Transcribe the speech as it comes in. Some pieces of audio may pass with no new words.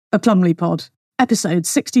The Plumley Pod, episode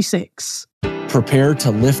 66. Prepare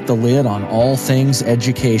to lift the lid on all things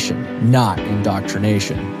education, not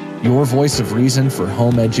indoctrination. Your voice of reason for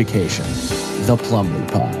home education. The Plumley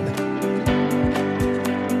Pod.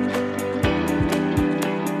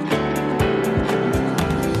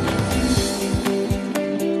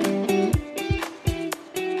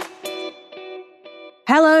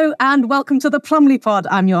 Hello and welcome to the Plumley Pod.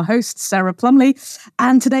 I'm your host, Sarah Plumley,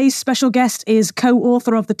 and today's special guest is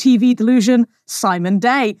co-author of The TV Delusion, Simon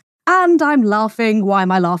Day. And I'm laughing. Why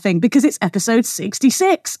am I laughing? Because it's episode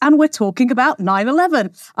 66 and we're talking about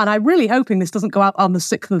 9/11. And I'm really hoping this doesn't go out on the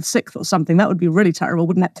 6th of the 6th or something. That would be really terrible,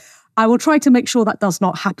 wouldn't it? I will try to make sure that does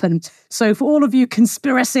not happen. So for all of you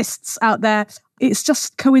conspiracists out there, it's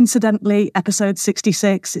just coincidentally episode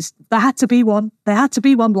 66. There had to be one. There had to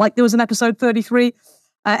be one, like there was an episode 33.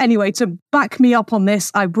 Anyway, to back me up on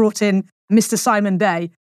this, I brought in Mr. Simon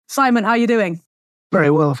Day. Simon, how are you doing?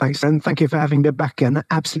 Very well, thanks. And thank you for having me back again.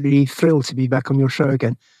 Absolutely thrilled to be back on your show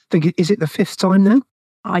again. Is it the 5th time now?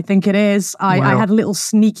 I think it is. I had a little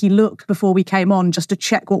sneaky look before we came on just to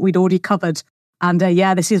check what we'd already covered. And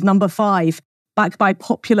this is number 5, backed by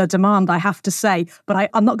popular demand, I have to say.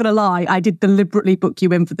 But I'm not going to lie, I did deliberately book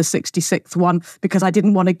you in for the 66th one because I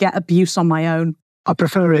didn't want to get abuse on my own. I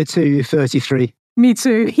prefer it to 33. Me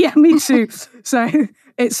too. Yeah, me too. So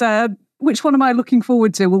it's, which one am I looking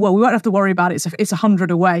forward to? Well, we won't have to worry about it. It's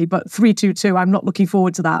 100 away, but 322, I'm not looking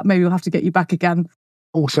forward to that. Maybe we'll have to get you back again.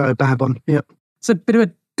 Also a bad one, yeah. It's a bit of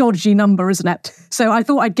a dodgy number, isn't it? So I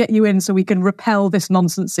thought I'd get you in so we can repel this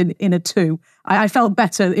nonsense in a 2. I felt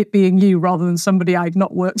better it being you rather than somebody I'd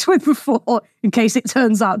not worked with before, in case it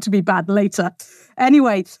turns out to be bad later.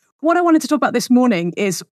 Anyway, what I wanted to talk about this morning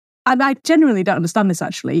is, and I genuinely don't understand this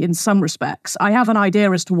actually in some respects. I have an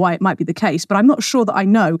idea as to why it might be the case, but I'm not sure that I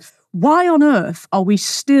know. Why on earth are we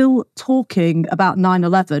still talking about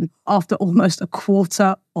 9/11 after almost a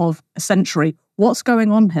quarter of a century? What's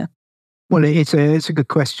going on here? Well, it's a good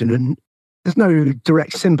question, and there's no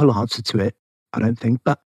direct, simple answer to it, I don't think.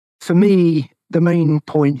 But for me, the main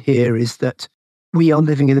point here is that we are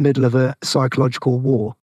living in the middle of a psychological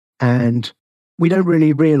war, and we don't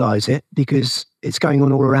really realise it because it's going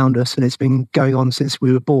on all around us, and it's been going on since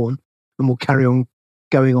we were born, and will carry on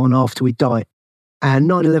going on after we die. And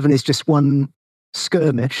 9/11 is just one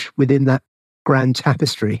skirmish within that grand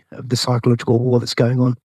tapestry of the psychological war that's going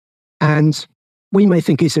on. And we may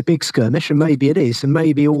think it's a big skirmish, and maybe it is, and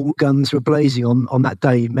maybe all guns were blazing on that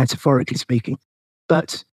day, metaphorically speaking.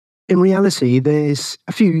 But in reality, there's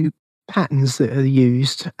a few patterns that are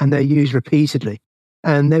used, and they're used repeatedly.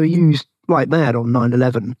 And they were used like mad on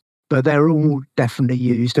 9/11, but they're all definitely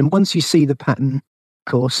used. And once you see the pattern,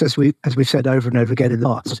 of course, as we've said over and over again in the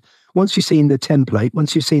past, once you've seen the template,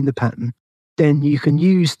 once you've seen the pattern, then you can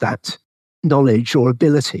use that knowledge or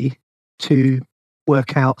ability to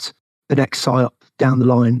work out the next psy-op down the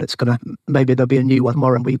line that's going to, maybe there'll be a new one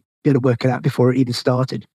tomorrow and we be able to work it out before it even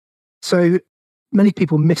started. So many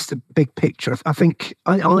people miss the big picture. I think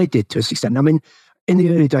I did to a extent. I mean, in the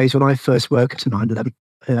early days when I first worked at 9/11,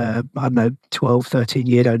 I don't know, 12, 13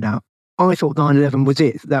 years ago now, I thought 9/11 was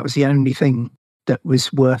it. That was the only thing that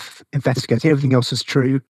was worth investigating. Everything else was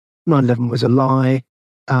true. 9/11 was a lie.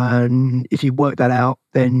 And if you work that out,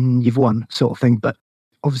 then you've won, sort of thing. But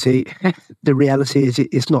obviously, the reality is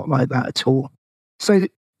it's not like that at all. So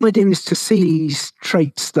my idea is to see these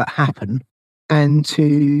traits that happen and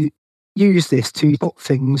to use this to spot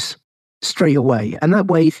things straight away. And that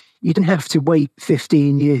way, you don't have to wait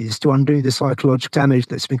 15 years to undo the psychological damage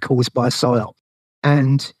that's been caused by a psy-op.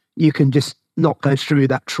 And you can just not go through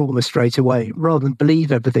that trauma straight away, rather than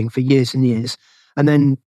believe everything for years and years, and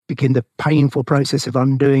then begin the painful process of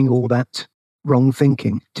undoing all that wrong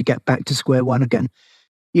thinking to get back to square one again.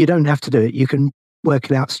 You don't have to do it. You can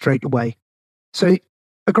work it out straight away. So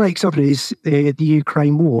a great example is the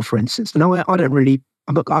Ukraine war, for instance. Now, I can't really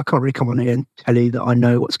come on here and tell you that I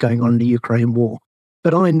know what's going on in the Ukraine war,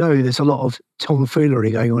 but I know there's a lot of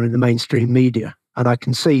tomfoolery going on in the mainstream media, and I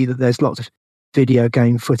can see that there's lots of video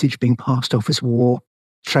game footage being passed off as war,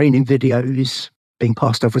 training videos being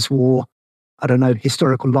passed off as war, I don't know,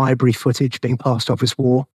 historical library footage being passed off as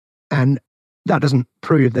war. And that doesn't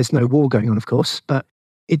prove there's no war going on, of course, but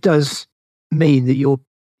it does mean that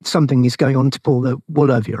something is going on to pull the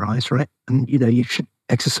wool over your eyes, right? And, you should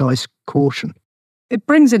exercise caution. It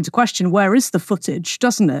brings into question, where is the footage,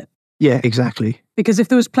 doesn't it? Yeah, exactly. Because if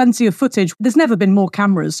there was plenty of footage, there's never been more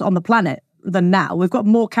cameras on the planet than now. We've got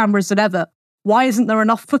more cameras than ever. Why isn't there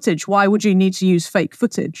enough footage? Why would you need to use fake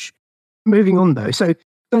footage? Moving on, though. So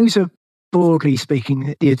those are, broadly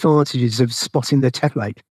speaking, the advantages of spotting the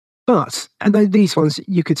template. But, and these ones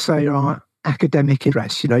you could say are academic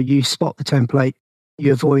interest. You spot the template,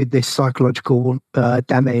 you avoid this psychological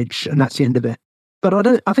damage, and that's the end of it.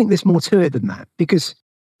 But I think there's more to it than that, because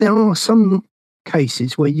there are some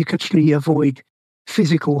cases where you can actually avoid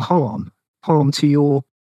physical harm to your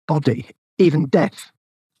body, even death.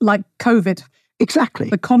 Like COVID. Exactly.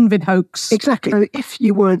 The COVID hoax. Exactly. So if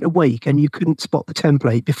you weren't awake and you couldn't spot the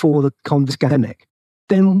template before the scandemic,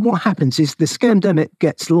 then what happens is the scandemic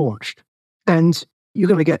gets launched and you're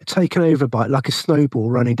going to get taken over by it like a snowball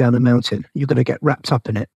running down a mountain. You're going to get wrapped up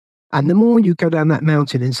in it. And the more you go down that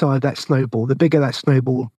mountain inside that snowball, the bigger that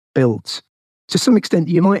snowball builds. To some extent,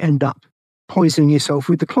 you might end up poisoning yourself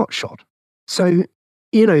with the clot shot. So,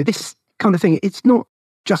 this kind of thing, it's not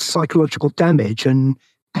just psychological damage and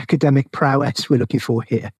academic prowess we're looking for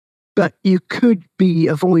here, but you could be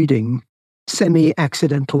avoiding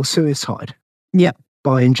semi-accidental suicide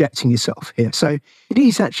by injecting yourself here. So it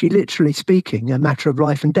is actually, literally speaking, a matter of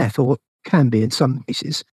life and death, or can be in some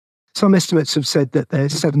cases. Some estimates have said that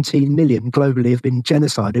there's 17 million globally have been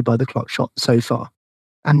genocided by the clot shot so far.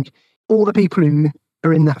 And all the people who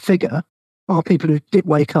are in that figure are people who did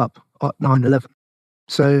wake up at 9/11.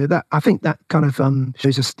 So I think that kind of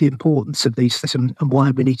shows us the importance of these systems and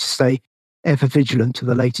why we need to stay ever vigilant to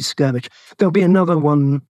the latest skirmish. There'll be another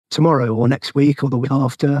one tomorrow or next week or the week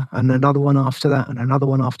after, and another one after that, and another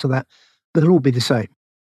one after that. They'll all be the same.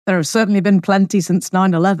 There have certainly been plenty since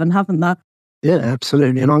 9/11, haven't there? Yeah,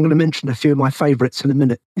 absolutely. And I'm going to mention a few of my favourites in a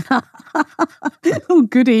minute. Oh,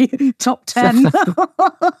 goody. Top 10.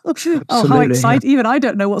 Oh, how exciting. Yeah. Even I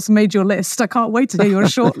don't know what's made your list. I can't wait to hear your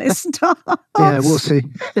short list. Yeah, we'll see.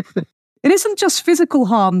 It isn't just physical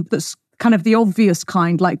harm that's kind of the obvious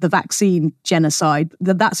kind, like the vaccine genocide.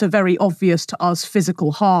 That's a very obvious to us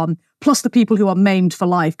physical harm. Plus the people who are maimed for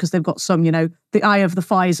life because they've got some, the eye of the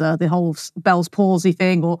Pfizer, the whole Bell's palsy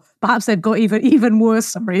thing, or perhaps they've got even worse.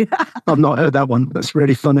 Sorry. I've not heard that one. That's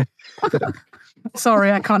really funny.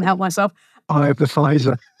 Sorry, I can't help myself. Eye of the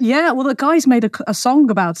Pfizer. Yeah, well, the guy's made a song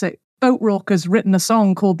about it. Boat Rock has written a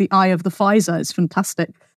song called The Eye of the Pfizer. It's fantastic.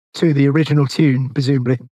 To the original tune,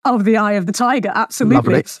 presumably. Of The Eye of the Tiger,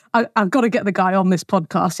 absolutely. I've got to get the guy on this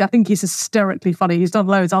podcast. I think he's hysterically funny. He's done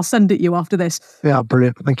loads. I'll send it you after this. Yeah,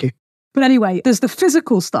 brilliant. Thank you. But anyway, there's the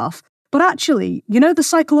physical stuff. But actually, the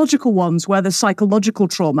psychological ones where there's psychological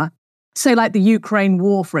trauma, say like the Ukraine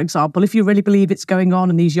war, for example, if you really believe it's going on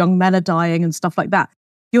and these young men are dying and stuff like that,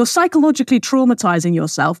 you're psychologically traumatizing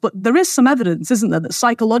yourself. But there is some evidence, isn't there, that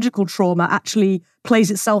psychological trauma actually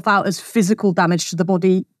plays itself out as physical damage to the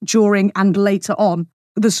body during and later on.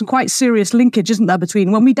 There's some quite serious linkage, isn't there,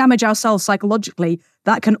 between when we damage ourselves psychologically,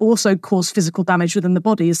 that can also cause physical damage within the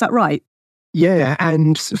body. Is that right? Yeah,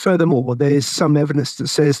 and furthermore, there's some evidence that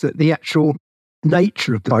says that the actual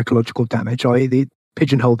nature of the psychological damage, i.e. the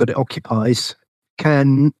pigeonhole that it occupies,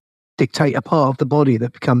 can dictate a part of the body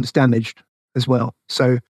that becomes damaged as well.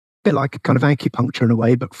 So a bit like a kind of acupuncture in a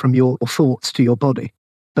way, but from your thoughts to your body,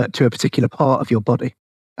 but to a particular part of your body.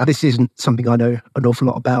 And this isn't something I know an awful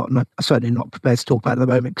lot about, and I'm certainly not prepared to talk about at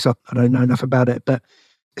the moment because I don't know enough about it, but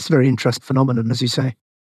it's a very interesting phenomenon, as you say.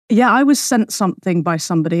 Yeah, I was sent something by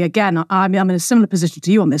somebody. Again, I'm in a similar position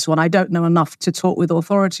to you on this one. I don't know enough to talk with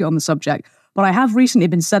authority on the subject, but I have recently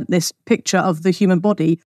been sent this picture of the human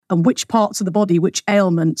body and which parts of the body, which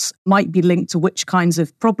ailments might be linked to which kinds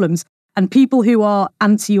of problems. And people who are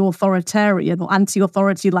anti-authoritarian or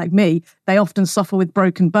anti-authority like me, they often suffer with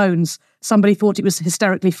broken bones. Somebody thought it was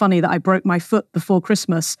hysterically funny that I broke my foot before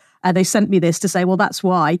Christmas. And they sent me this to say, well, that's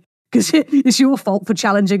why. Because it's your fault for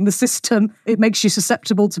challenging the system. It makes you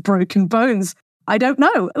susceptible to broken bones. I don't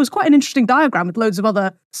know. It was quite an interesting diagram with loads of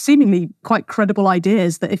other seemingly quite credible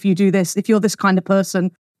ideas that if you do this, if you're this kind of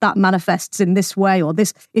person, that manifests in this way, or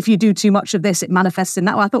this, if you do too much of this, it manifests in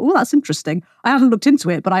that way. I thought, well, that's interesting. I haven't looked into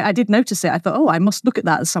it, but I did notice it. I thought, I must look at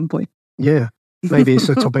that at some point. Yeah, maybe it's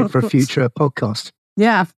a topic for a future podcast.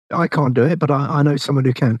 Yeah. I can't do it, but I know someone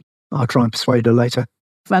who can. I'll try and persuade her later.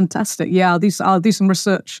 Fantastic. Yeah, I'll do some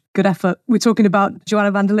research. Good effort. We're talking about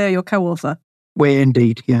Joanna Vanderleer, your co-author. We're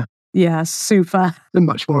indeed, yeah. Yeah, super. They're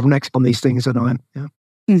much more of an expert on these things than I am. Yeah.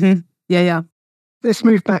 Mm-hmm. Yeah. Let's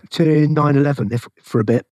move back to 9/11 for a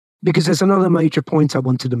bit, because there's another major point I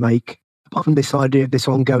wanted to make, apart from this idea of this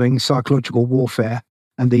ongoing psychological warfare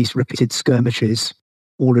and these repeated skirmishes,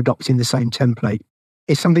 all adopting the same template.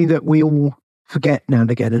 It's something that we all forget now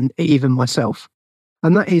and again, and even myself.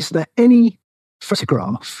 And that is that any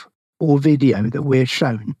photograph or video that we're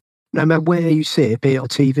shown, no matter where you see it, be it on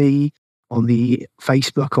TV, on the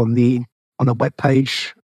Facebook, on a web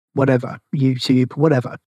page, whatever, YouTube,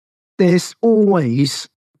 whatever, there's always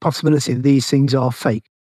a possibility that these things are fake.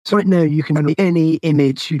 So right now you can generate any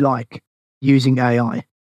image you like using AI.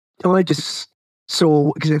 I just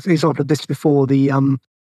saw, because for example, this before the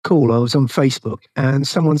call, I was on Facebook and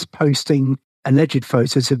someone's posting alleged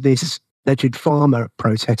photos of this alleged farmer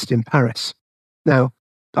protest in Paris. Now,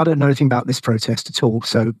 I don't know anything about this protest at all,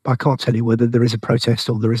 so I can't tell you whether there is a protest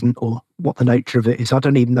or there isn't, or what the nature of it is. I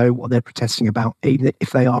don't even know what they're protesting about, even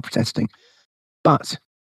if they are protesting. But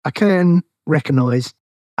I can recognise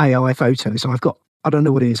AI photos. I don't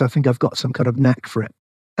know what it is. I think I've got some kind of knack for it.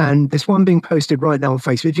 And there's one being posted right now on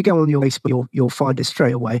Facebook. If you go on your Facebook, you'll find it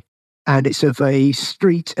straight away. And it's of a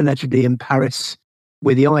street allegedly in Paris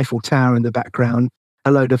with the Eiffel Tower in the background,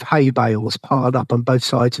 a load of hay bales piled up on both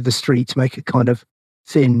sides of the street to make a kind of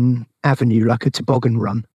thin avenue, like a toboggan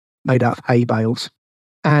run made out of hay bales.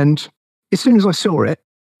 And as soon as I saw it,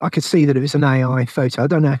 I could see that it was an AI photo. I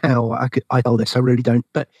don't know how I tell this, I really don't.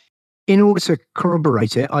 But in order to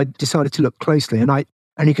corroborate it, I decided to look closely,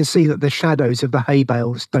 and you can see that the shadows of the hay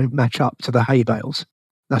bales don't match up to the hay bales.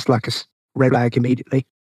 That's like a red flag immediately.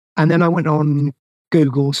 And then I went on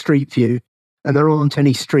Google Street View, and there aren't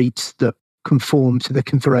any streets that conform to the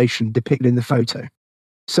configuration depicted in the photo.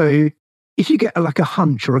 So if you get like a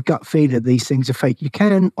hunch or a gut feeling that these things are fake, you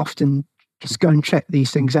can often just go and check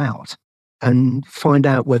these things out and find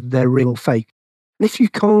out whether they're real or fake. And if you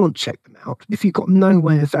can't check them out, if you've got no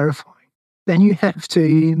way of verifying, then you have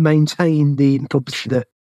to maintain the position that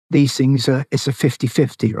these things it's a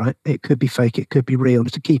 50-50, right? It could be fake, it could be real,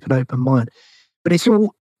 to keep an open mind. But it's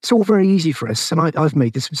all very easy for us. And I've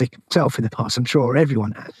made this mistake myself in the past, I'm sure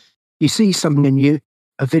everyone has. You see something in you,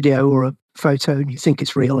 a video or a photo, and you think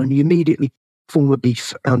it's real, and you immediately form a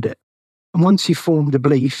belief around it. And once you've formed a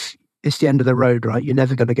belief, it's the end of the road, right? You're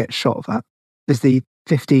never going to get shot of that. There's the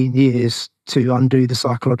 15 years to undo the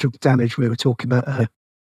psychological damage we were talking about earlier.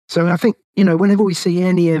 So I think, whenever we see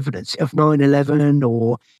any evidence of 9/11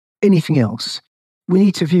 or anything else, we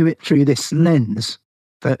need to view it through this lens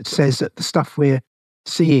that says that the stuff we're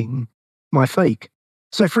seeing might fake.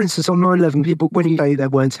 So, for instance, on 9/11, people, when you say there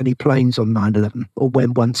weren't any planes on 9/11, or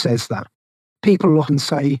when one says that, people often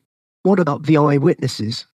say, what about the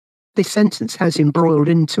eyewitnesses? This sentence has embroiled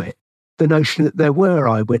into it the notion that there were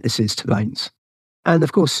eyewitnesses to planes. And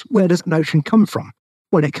of course, where does that notion come from?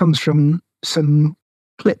 Well, it comes from some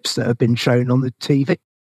clips that have been shown on the TV.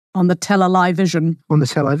 On the television. On the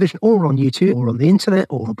television, or on YouTube, or on the internet,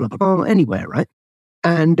 or blah, blah, blah, anywhere, right?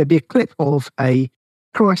 And there'd be a clip of a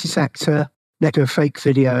crisis actor next to a fake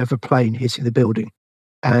video of a plane hitting the building.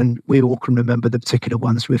 And we all can remember the particular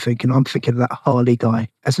ones we're thinking. I'm thinking of that Harley guy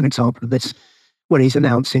as an example of this, when he's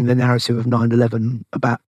announcing the narrative of 9/11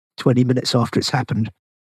 about 20 minutes after it's happened.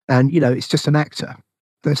 And, it's just an actor.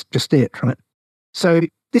 That's just it, right? So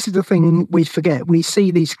this is the thing we forget. We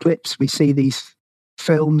see these clips, we see these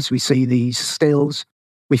films, we see these stills,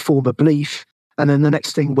 we form a belief. And then the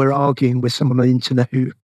next thing, we're arguing with someone on the internet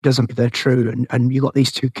who doesn't think they're true. And you've got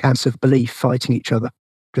these two camps of belief fighting each other,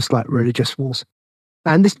 just like religious wars.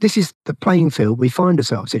 And this is the playing field we find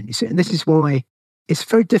ourselves in, you see. And this is why it's a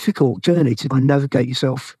very difficult journey to navigate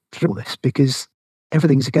yourself through this, because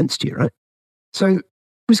everything's against you, right? So I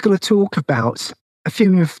was going to talk about a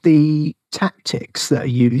few of the tactics that are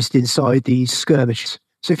used inside these skirmishes.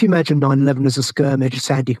 So if you imagine 9/11 as a skirmish,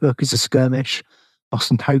 Sandy Hook as a skirmish,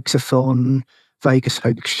 Boston Hoaxathon, Vegas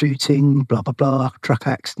hoax shooting, blah, blah, blah, truck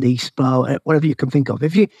acts, Nice, blah, whatever you can think of.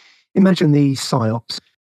 If you imagine these psy-ops,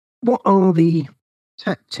 what are the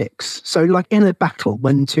tactics? So like in a battle,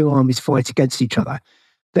 when two armies fight against each other,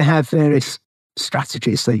 they have various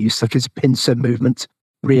strategies they use, such as pincer movement,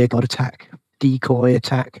 rear guard attack, decoy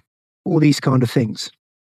attack, all these kind of things.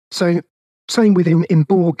 So same with in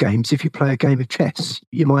board games, if you play a game of chess,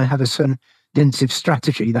 you might have a certain defensive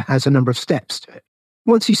strategy that has a number of steps to it.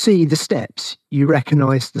 Once you see the steps, you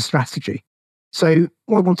recognize the strategy. So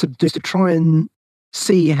what I want to do is to try and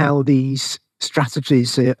see how these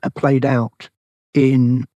strategies are played out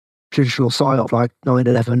in traditional psy-op like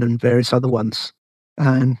 9/11 and various other ones.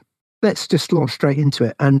 And let's just launch straight into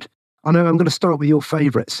it. And I know I'm going to start with your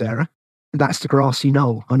favourite, Sarah. And that's the grassy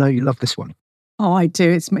knoll. I know you love this one. Oh, I do.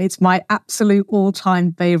 It's my absolute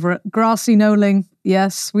all-time favourite. Grassy knolling.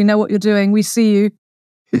 Yes, we know what you're doing. We see you.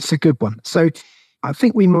 It's a good one. So I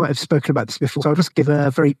think we might have spoken about this before. So I'll just give a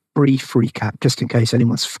very brief recap, just in case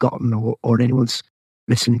anyone's forgotten or anyone's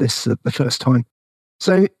listening to this the first time.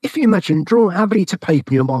 So if you imagine, have a piece of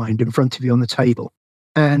paper in your mind in front of you on the table,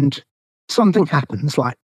 and something happens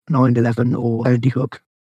like 9/11 or Sandy Hook,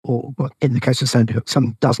 or in the case of Sandy Hook,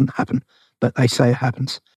 something doesn't happen, but they say it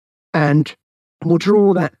happens. And we'll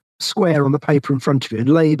draw that square on the paper in front of you and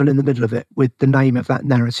label in the middle of it with the name of that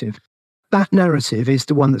narrative. That narrative is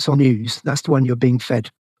the one that's on news. That's the one you're being fed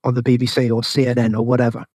on the BBC or CNN or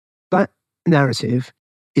whatever. That narrative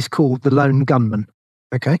is called the lone gunman.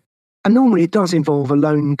 Okay. And normally it does involve a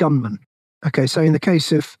lone gunman. Okay. So in the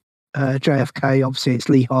case of JFK, obviously it's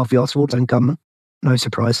Lee Harvey Oswald, lone gunman. No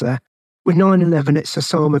surprise there. With 9/11, it's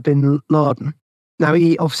Osama bin Laden. Now,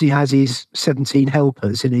 he obviously has his 17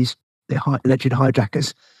 helpers in the alleged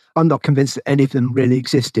hijackers. I'm not convinced that any of them really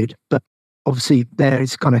existed, but obviously they're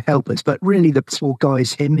his kind of helpers. But really, the small guy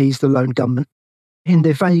is him. He's the lone gunman. In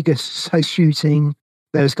the Vegas house shooting,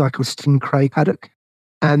 there was a guy called Stephen Craig Haddock.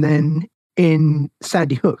 And then in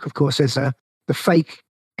Sandy Hook, of course, there's the fake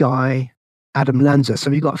guy, Adam Lanza.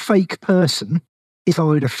 So you've got a fake person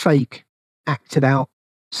inside a fake acted out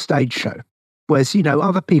stage show. Whereas,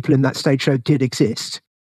 other people in that stage show did exist.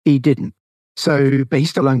 He didn't. So, but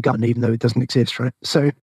he's still lone gunman, even though it doesn't exist, right?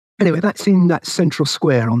 So anyway, that's in that central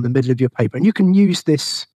square on the middle of your paper. And you can use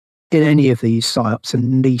this in any of these psyops,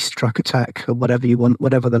 and Nice, Truck Attack, or whatever you want,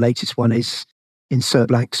 whatever the latest one is, insert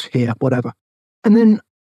blanks here, whatever. And then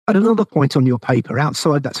at another point on your paper,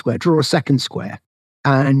 outside that square, draw a second square.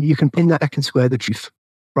 And you can pin that second square the truth,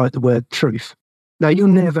 write the word truth. Now, you'll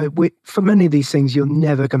never, for many of these things, you're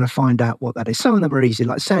never going to find out what that is. Some of them are easy,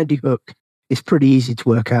 like Sandy Hook. It's pretty easy to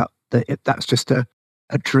work out that that's just a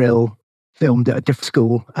drill filmed at a different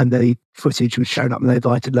school, and the footage was shown up, and they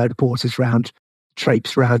invited a load of porters round,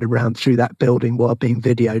 traipse round and round through that building while being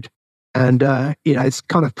videoed. And, it's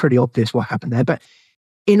kind of pretty obvious what happened there. But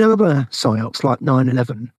in other psyops like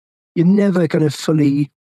 9/11, you're never going to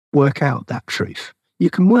fully work out that truth.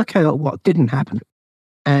 You can work out what didn't happen.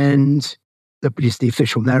 And is the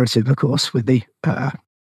official narrative, of course, with the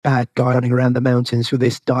bad guy running around the mountains with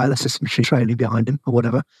this dialysis machine trailing behind him or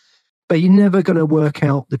whatever. But you're never going to work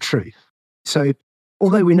out the truth. So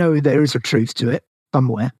although we know there is a truth to it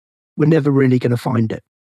somewhere, we're never really going to find it.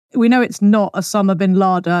 We know it's not Osama bin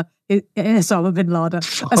Laden. Osama bin Laden.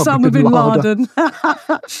 Osama bin Laden.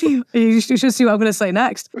 You should see what I'm going to say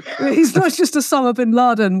next. He's not just Osama bin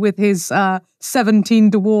Laden with his 17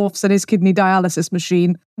 dwarfs and his kidney dialysis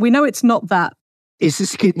machine. We know it's not that. Is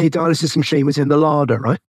this kidney dialysis machine was in the larder,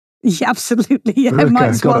 right? Yeah, absolutely. Yeah, okay, it might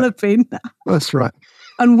as well have been. That's right.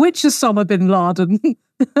 And which Osama bin Laden?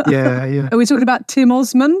 Yeah. Are we talking about Tim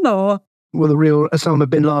Osman or? Well, the real Osama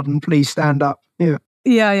bin Laden, please stand up. Yeah.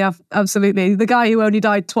 Yeah, absolutely. The guy who only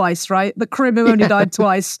died twice, right? The Crim who only died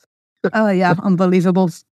twice. Oh, yeah, unbelievable.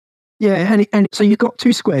 Yeah, and so you've got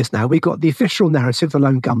two squares now. We've got the official narrative, the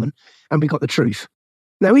lone gunman, and we've got the truth.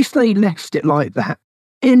 Now, if they left it like that,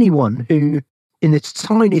 anyone who, in the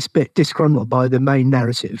tiniest bit disgruntled by the main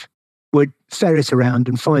narrative, would ferret around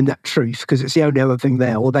and find that truth, because it's the only other thing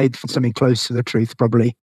there, or they'd find something close to the truth,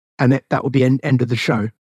 probably, and that would be end of the show.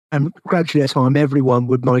 And gradually, at time, everyone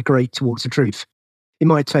would migrate towards the truth. It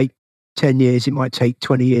might take 10 years, it might take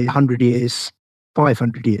 20 years, 100 years,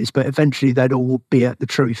 500 years, but eventually they'd all be at the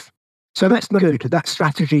truth. So that's not good. That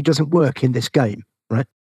strategy doesn't work in this game, right?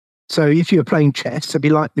 So if you're playing chess, it'd be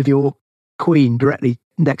like with your queen directly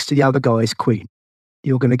next to the other guy's queen.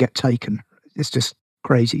 You're going to get taken. It's just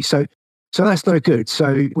crazy. So that's no good.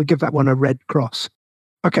 So we give that one a red cross.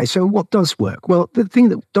 Okay, so what does work? Well, the thing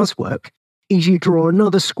that does work is you draw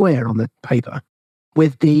another square on the paper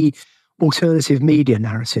with the alternative media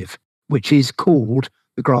narrative, which is called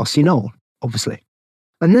the grassy knoll, obviously.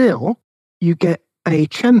 And now you get a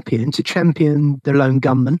champion to champion the lone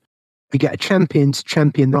gunman, you get a champion to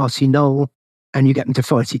champion the grassy knoll, and you get them to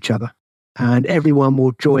fight each other. And everyone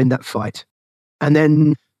will join that fight. And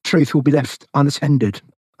then truth will be left unattended,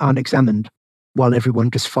 unexamined, while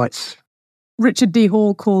everyone just fights. Richard D.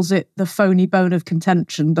 Hall calls it the phony bone of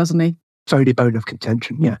contention, doesn't he? Phony bone of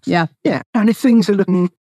contention, yeah. Yeah. And if things are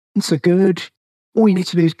looking so good, all you need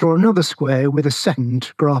to do is draw another square with a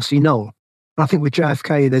second grassy knoll. I think with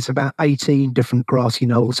JFK, there's about 18 different grassy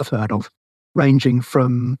knolls I've heard of, ranging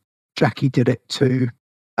from Jackie did it to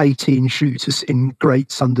 18 shooters in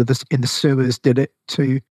grates in the sewers did it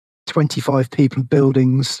to 25 people in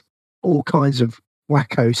buildings, all kinds of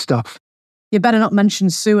wacko stuff. You better not mention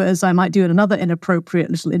sewers. I might do another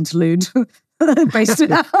inappropriate little interlude. Based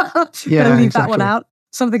Yeah, better leave that one exactly. out.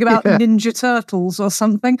 Something about Ninja Turtles or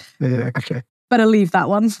something. Yeah, okay. Better leave that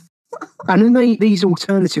one. And then these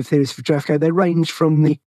alternative theories for JFK, they range from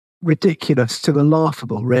the ridiculous to the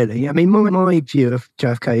laughable, really. I mean, my view of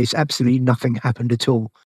JFK is absolutely nothing happened at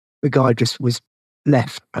all. The guy just was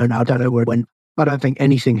left, and I don't know where it went. I don't think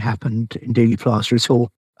anything happened in Dealey Plaza at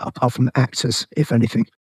all, apart from actors, if anything.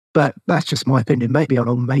 But that's just my opinion. Maybe I'm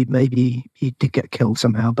wrong. Maybe he did get killed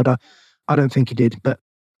somehow, but I don't think he did. But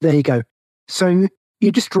there you go. So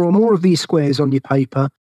you just draw more of these squares on your paper,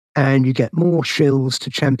 and you get more shills to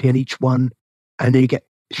champion each one. And then you get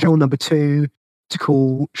shill number 2 to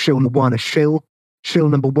call shill number 1 a shill, shill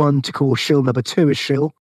number 1 to call shill number 2 a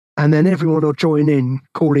shill, And then everyone will join in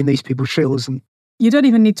calling these people shills. And you don't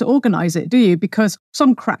even need to organise it, do you? Because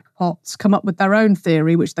some crackpots come up with their own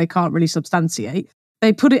theory, which they can't really substantiate.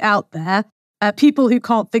 They put it out there. People who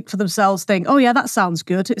can't think for themselves think, oh yeah, that sounds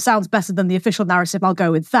good. It sounds better than the official narrative. I'll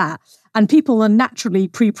go with that. And people are naturally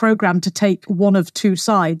pre-programmed to take one of two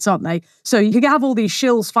sides, aren't they? So you can have all these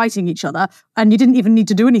shills fighting each other and you didn't even need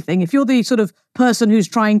to do anything. If you're the sort of person who's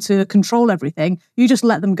trying to control everything, you just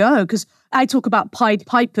let them go. Because I talk about Pied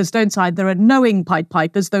Pipers, don't I? There are knowing Pied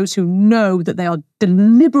Pipers, those who know that they are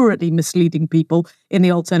deliberately misleading people in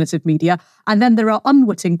the alternative media. And then there are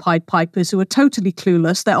unwitting Pied Pipers who are totally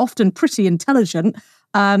clueless. They're often pretty intelligent.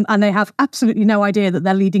 And they have absolutely no idea that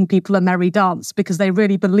they're leading people a merry dance because they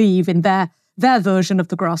really believe in their version of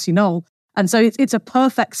the grassy knoll. And so it's a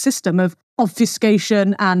perfect system of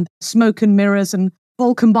obfuscation and smoke and mirrors and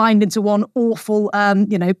all combined into one awful,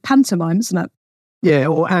 pantomime, isn't it? yeah,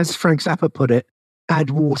 or as Frank Zappa put it,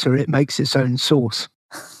 add water, it makes its own sauce.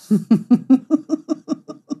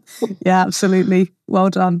 Yeah, absolutely. Well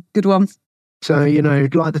done. Good one. So,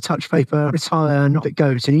 like the touch paper, retire and off it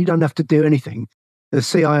goes. And you don't have to do anything. The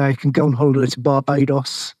CIA can go on holiday to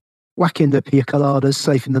Barbados, whack in the pina coladas,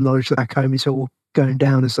 safe in the knowledge that back home is all going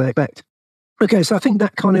down as they expect. Okay, so I think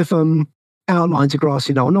that kind of outlines a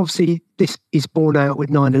grassy knoll. And obviously, this is borne out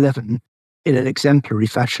with 9/11 in an exemplary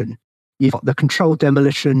fashion. You've got the controlled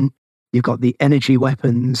demolition, you've got the energy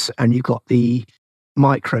weapons, and you've got the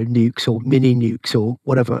micro nukes or mini nukes or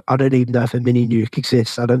whatever. I don't even know if a mini nuke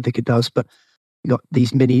exists. I don't think it does, but you've got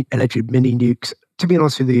these alleged mini nukes. To be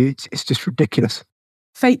honest with you, it's just ridiculous.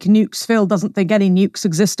 Fake nukes. Phil doesn't think any nukes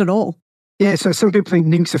exist at all. Yeah, so some people think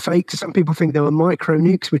nukes are fake. Some people think there were micro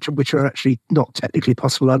nukes, which are actually not technically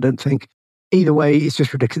possible, I don't think. Either way, it's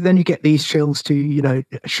just ridiculous. Then you get these shills to,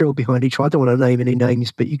 a shill behind each. I don't want to name any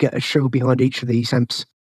names, but you get a shill behind each of these amps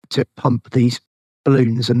to pump these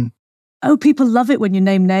balloons. And oh, people love it when you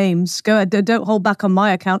name names. Go ahead, don't hold back on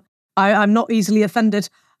my account. I'm not easily offended.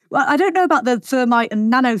 Well, I don't know about the thermite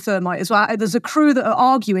and nanothermite as well. There's a crew that are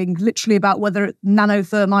arguing literally about whether it's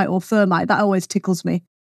nanothermite or thermite. That always tickles me.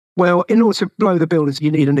 Well, in order to blow the buildings,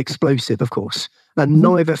 you need an explosive, of course. And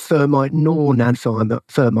neither thermite nor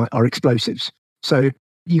nanothermite are explosives. So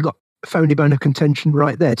you got phony bone of contention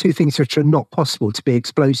right there. Two things which are not possible to be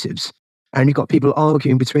explosives. And you've got people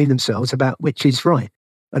arguing between themselves about which is right.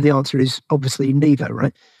 And the answer is obviously neither,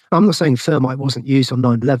 right? I'm not saying thermite wasn't used on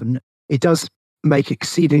 9/11. It does make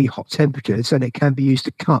exceedingly hot temperatures, and it can be used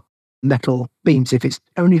to cut metal beams if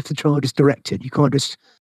the charge is directed. You can't just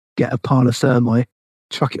get a pile of thermite,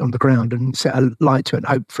 chuck it on the ground and set a light to it and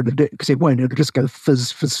hope for it to do it, because it won't. It'll just go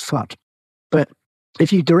fuzz, fuzz, fud. But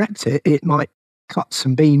if you direct it, it might cut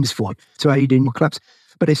some beams for you to aid in your collapse.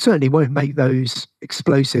 But it certainly won't make those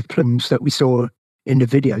explosive plumes that we saw in the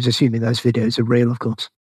videos, assuming those videos are real, of course.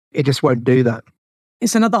 It just won't do that.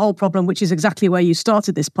 It's another whole problem, which is exactly where you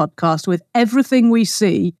started this podcast. With everything we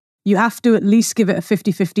see, you have to at least give it a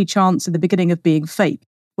 50-50 chance at the beginning of being fake.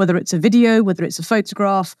 Whether it's a video, whether it's a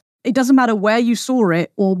photograph, it doesn't matter where you saw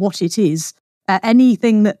it or what it is.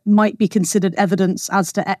 Anything that might be considered evidence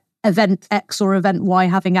as to event X or event Y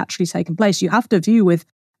having actually taken place, you have to view with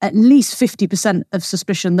at least 50% of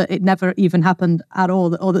suspicion that it never even happened at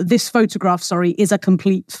all, or that this photograph, is a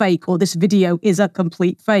complete fake, or this video is a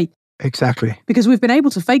complete fake. Exactly. Because we've been able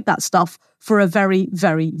to fake that stuff for a very,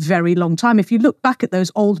 very, very long time. If you look back at those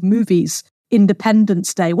old movies,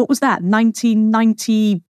 Independence Day, what was that,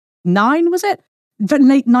 1999, was it?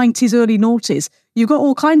 Late 90s, early noughties. You've got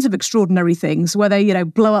all kinds of extraordinary things where they,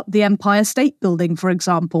 blow up the Empire State Building, for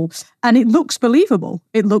example, and it looks believable.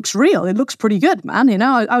 It looks real. It looks pretty good, man.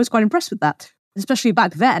 I was quite impressed with that. Especially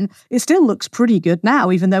back then, it still looks pretty good now,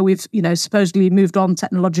 even though we've, supposedly moved on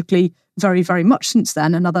technologically very, very much since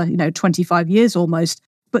then, another, 25 years almost.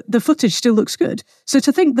 But the footage still looks good. So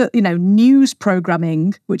to think that, news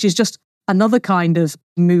programming, which is just another kind of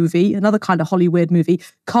movie, another kind of Hollywood movie,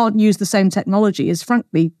 can't use the same technology is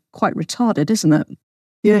frankly quite retarded, isn't it?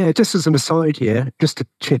 Yeah, just as an aside here, just to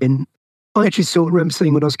chip in, I actually remember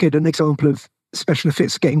seeing when I was a kid an example of special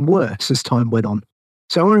effects getting worse as time went on.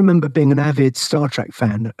 So I remember being an avid Star Trek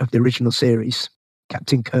fan of the original series,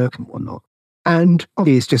 Captain Kirk and whatnot. And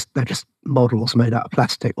obviously they're just models made out of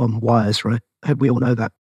plastic on wires, right? We all know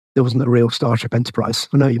that. There wasn't a real Starship Enterprise.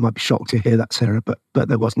 I know you might be shocked to hear that, Sarah, but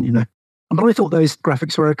there wasn't, But I thought those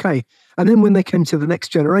graphics were okay. And then when they came to the next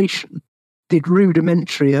generation, did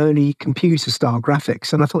rudimentary early computer-style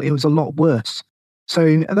graphics, and I thought it was a lot worse.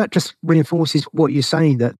 So that just reinforces what you're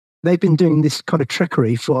saying, that they've been doing this kind of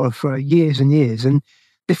trickery for years and years. And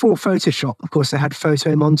before Photoshop, of course, they had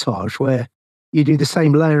photo montage where you do the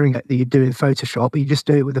same layering that you do in Photoshop, but you just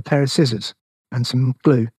do it with a pair of scissors and some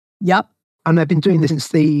glue. Yep. And they've been doing this since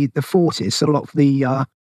the 40s. So a lot of the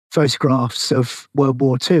photographs of World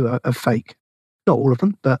War II are fake. Not all of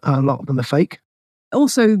them, but a lot of them are fake.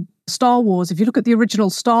 Also, Star Wars, if you look at the original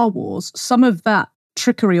Star Wars, some of that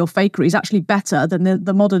trickery or fakery is actually better than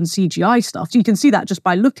the modern CGI stuff. So you can see that just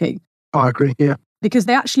by looking. I agree, yeah. Because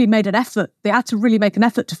they actually made an effort. They had to really make an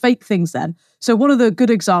effort to fake things then. So one of the good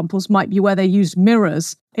examples might be where they used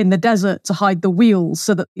mirrors in the desert to hide the wheels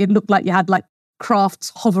so that it looked like you had like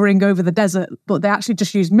crafts hovering over the desert, but they actually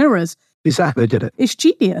just used mirrors. Is that how they did it? It's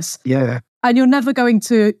genius. Yeah. And you're never going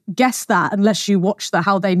to guess that unless you watch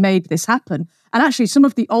how they made this happen. And actually, some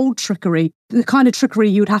of the old trickery, the kind of trickery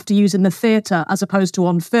you would have to use in the theatre as opposed to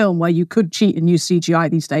on film where you could cheat and use CGI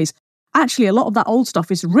these days, actually, a lot of that old stuff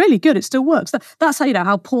is really good. It still works. That's how,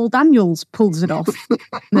 how Paul Daniels pulls it off.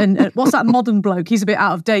 And then what's that modern bloke? He's a bit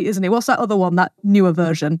out of date, isn't he? What's that other one, that newer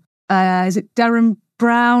version? Is it Derren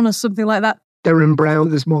Brown or something like that? Derren Brown,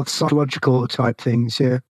 there's more psychological type things,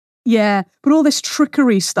 yeah. Yeah, but all this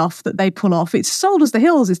trickery stuff that they pull off, it's sold as the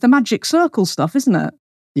hills. It's the magic circle stuff, isn't it?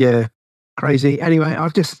 Yeah, crazy. Anyway, I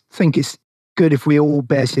just think it's good if we all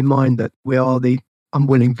bear in mind that we are the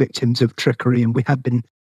unwilling victims of trickery, and we have been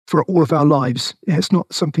for all of our lives. Yeah, it's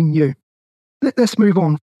not something new. Let's move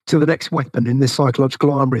on to the next weapon in this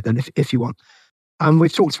psychological armoury then, if you want.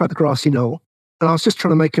 We've talked about the grassy knoll, and I was just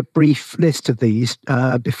trying to make a brief list of these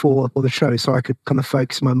before the show so I could kind of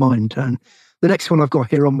focus my mind. And the next one I've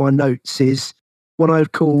got here on my notes is what I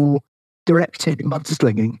would call directed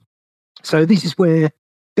mudslinging. So this is where,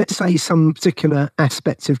 let's say, some particular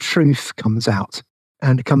aspect of truth comes out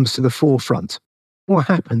and it comes to the forefront. What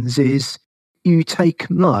happens is you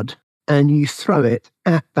take mud and you throw it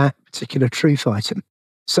at that particular truth item,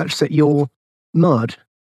 such that your mud,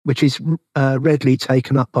 which is readily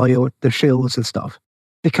taken up by the shields and stuff,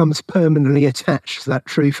 becomes permanently attached to that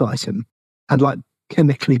truth item and like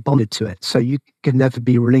chemically bonded to it, so you can never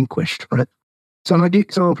be relinquished, right? So I do an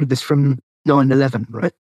example of this from 9/11,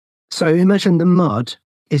 right? So imagine the mud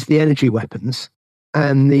is the energy weapons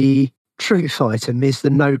and the truth item is the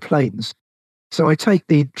no planes. So I take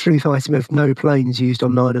the truth item of no planes used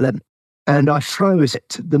on 9/11 and I throw it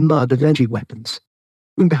to the mud of energy weapons.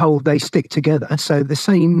 And behold, they stick together. So the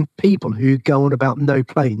same people who go on about no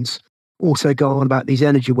planes also go on about these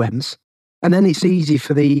energy weapons. And then it's easy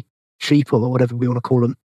for the sheeple, or whatever we want to call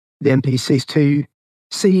them, the NPCs, to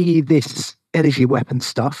see this energy weapon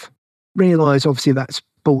stuff, realise obviously that's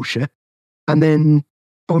bullshit, and then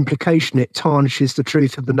by implication it tarnishes the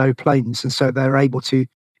truth of the no planes, and so they're able to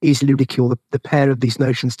easily ridicule the pair of these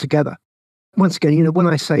notions together. Once again, when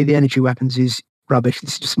I say the energy weapons is rubbish,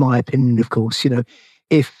 this is just my opinion, of course.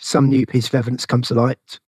 If some new piece of evidence comes to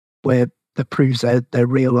light where that proves they're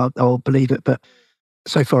real, I'll believe it, but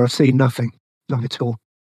so far I've seen nothing at all.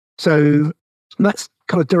 So that's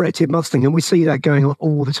kind of directed mudslinging, and we see that going on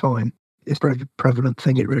all the time. It's a very prevalent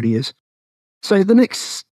thing, it really is. So the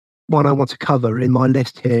next one I want to cover in my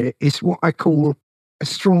list here is what I call a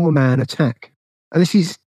straw man attack. And this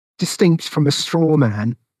is distinct from a straw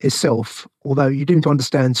man itself, although you do need to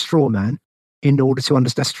understand straw man in order to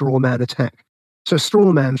understand straw man attack. So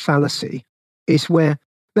straw man fallacy is where,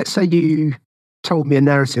 let's say you told me a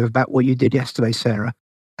narrative about what you did yesterday, Sarah,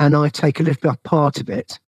 and I take a little part of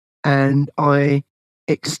it and I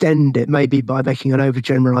extend it, maybe by making an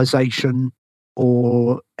overgeneralization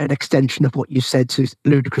or an extension of what you said to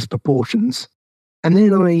ludicrous proportions. And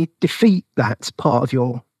then I defeat that part of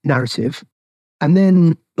your narrative. And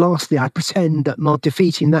then lastly, I pretend that my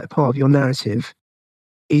defeating that part of your narrative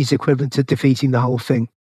is equivalent to defeating the whole thing.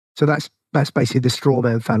 So that's basically the straw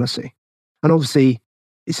man fallacy. And obviously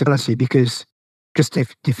it's a fallacy because just to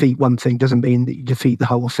defeat one thing doesn't mean that you defeat the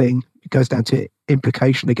whole thing. It goes down to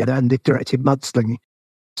implication again and the directed mudslinging.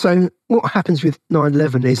 So what happens with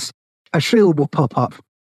 9/11 is a shield will pop up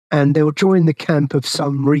and they'll join the camp of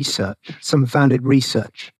some research, some valid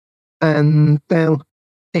research, and they'll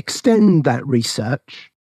extend that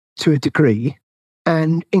research to a degree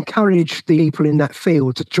and encourage the people in that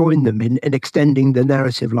field to join them in extending the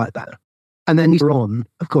narrative like that. And then later on,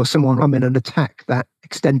 of course, someone will come in and attack that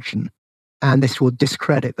extension, and this will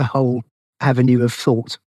discredit the whole avenue of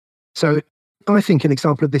thought. So I think an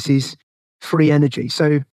example of this is free energy.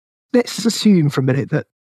 So let's assume for a minute that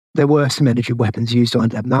there were some energy weapons used on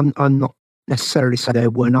them. I'm not necessarily saying there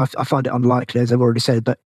weren't. I find it unlikely, as I've already said,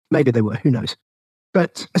 but maybe they were. Who knows?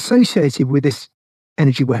 But associated with this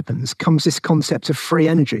energy weapons comes this concept of free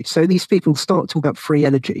energy. So these people start talking about free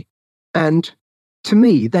energy. And to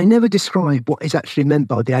me, they never describe what is actually meant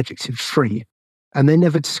by the adjective free. And they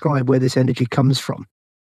never describe where this energy comes from.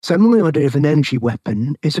 So my idea of an energy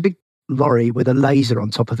weapon is a big lorry with a laser on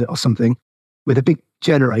top of it or something. with a big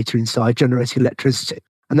generator inside generating electricity,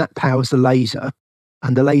 and that powers the laser,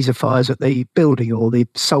 and the laser fires at the building or the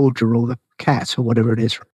soldier or the cat or whatever it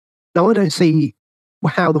is. Now, I don't see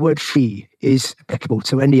how the word free is applicable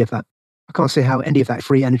to any of that. I can't see how any of that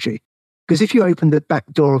free energy. Because if you open the back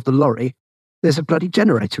door of the lorry, there's a bloody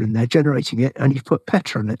generator in there generating it, and you've put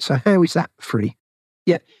petrol in it. So how is that free?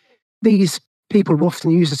 Yet these people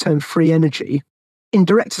often use the term free energy in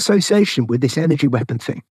direct association with this energy weapon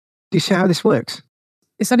thing. Do you see how this works?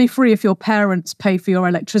 It's only free if your parents pay for your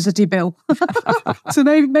electricity bill. So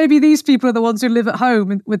maybe these people are the ones who live at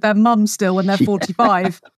home with their mum still when they're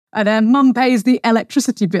 45, and their mum pays the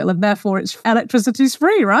electricity bill, and therefore electricity's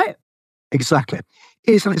free, right? Exactly.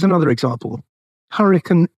 Here's another example.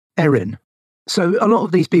 Hurricane Erin. So a lot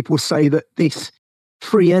of these people say that this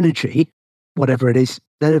free energy, whatever it is,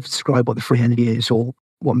 they don't describe what the free energy is or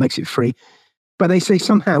what makes it free, but they say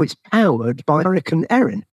somehow it's powered by Hurricane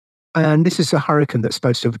Erin. And this is a hurricane that's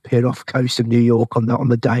supposed to have appeared off the coast of New York on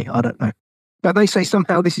the day. I don't know. But they say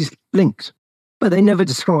somehow this is linked. But they never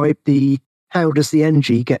describe how does the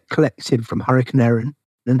energy get collected from Hurricane Erin,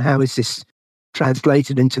 and how is this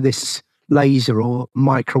translated into this laser or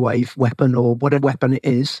microwave weapon or whatever weapon it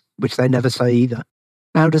is, which they never say either.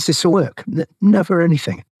 How does this work? Never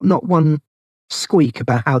anything. Not one squeak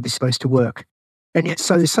about how this is supposed to work. And yet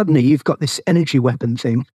so suddenly you've got this energy weapon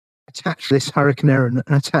thing attached to this Hurricane Erin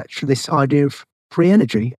and attached to this idea of free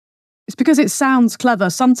energy. It's because it sounds clever.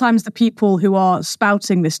 Sometimes the people who are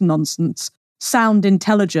spouting this nonsense sound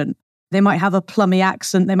intelligent. They might have a Plumley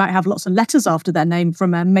accent. They might have lots of letters after their name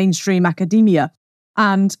from mainstream academia.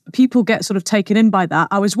 And people get sort of taken in by that.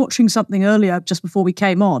 I was watching something earlier just before we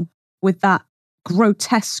came on with that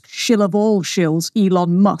grotesque shill of all shills,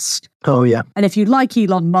 Elon Musk. Oh, yeah. And if you like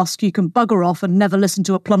Elon Musk, you can bugger off and never listen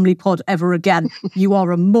to a Plumley Pod ever again. You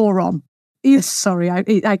are a moron. Yes, sorry,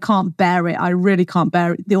 I can't bear it. I really can't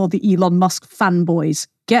bear it. All the Elon Musk fanboys.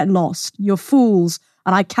 Get lost. You're fools.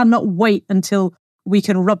 And I cannot wait until we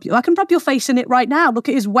can rub you. I can rub your face in it right now. Look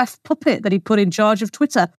at his WEF puppet that he put in charge of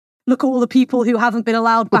Twitter. Look at all the people who haven't been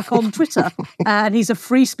allowed back on Twitter. And he's a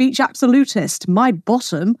free speech absolutist. My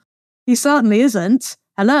bottom. He certainly isn't.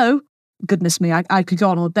 Hello? Goodness me, I could go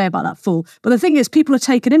on all day about that fool. But the thing is, people are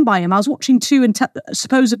taken in by him. I was watching two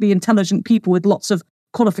supposedly intelligent people with lots of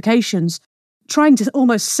qualifications trying to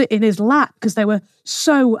almost sit in his lap because they were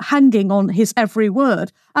so hanging on his every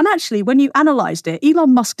word. And actually, when you analysed it,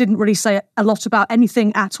 Elon Musk didn't really say a lot about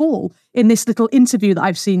anything at all in this little interview that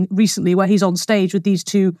I've seen recently where he's on stage with these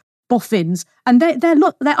two boffins, and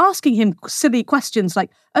they're asking him silly questions like,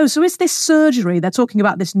 oh, so is this surgery? They're talking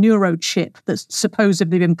about this neurochip that's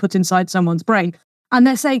supposedly been put inside someone's brain, and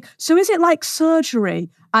they're saying, so is it like surgery?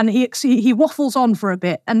 And he waffles on for a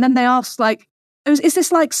bit, and then they ask like, is this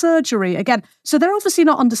like surgery again? So they're obviously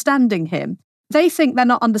not understanding him. They think they're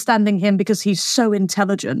not understanding him because he's so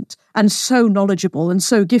intelligent and so knowledgeable and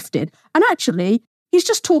so gifted, and actually he's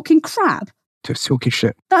just talking crap. Just talking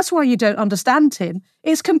shit. That's why you don't understand him.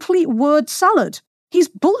 It's complete word salad. He's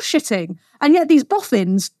bullshitting. And yet these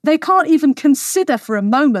boffins, they can't even consider for a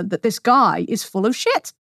moment that this guy is full of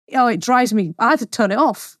shit. Oh, it drives me. I had to turn it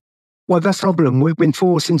off. Well, that's the problem. We've been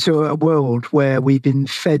forced into a world where we've been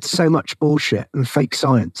fed so much bullshit and fake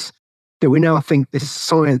science that we now think this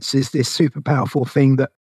science is this super powerful thing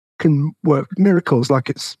that can work miracles like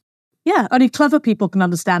it's... Yeah, only clever people can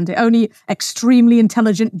understand it. Only extremely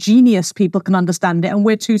intelligent, genius people can understand it. And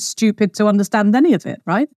we're too stupid to understand any of it,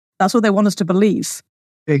 right? That's what they want us to believe.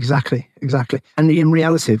 Exactly. And in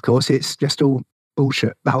reality, of course, it's just all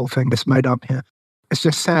bullshit, the whole thing that's made up here. It's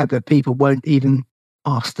just sad that people won't even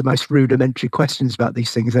ask the most rudimentary questions about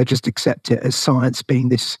these things. They just accept it as science being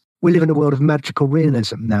this... We live in a world of magical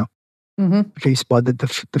realism now, produced by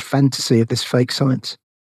the fantasy of this fake science.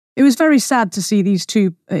 It was very sad to see these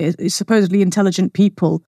two supposedly intelligent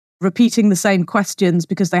people repeating the same questions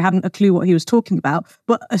because they hadn't a clue what he was talking about,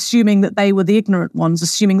 but assuming that they were the ignorant ones,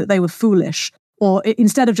 assuming that they were foolish, or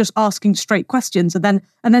instead of just asking straight questions and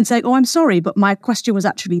then saying, oh, I'm sorry, but my question was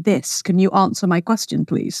actually this. Can you answer my question,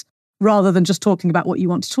 please? Rather than just talking about what you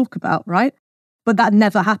want to talk about, right? But that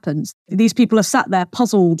never happens. These people are sat there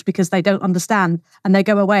puzzled because they don't understand, and they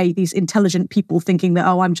go away, these intelligent people, thinking that,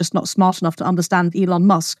 oh, I'm just not smart enough to understand Elon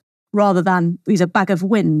Musk, rather than he's a bag of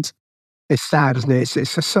wind. It's sad, isn't it?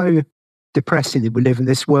 It's so depressing that we live in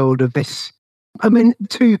this world of this. I mean,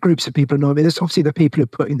 two groups of people annoy me. There's obviously the people who are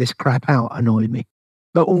putting this crap out annoy me,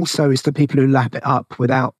 but also it's the people who lap it up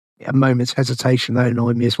without a moment's hesitation. They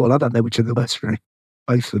annoy me as well. I don't know which are the worst, really.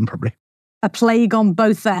 Both of them, probably. A plague on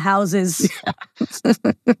both their houses. Yeah.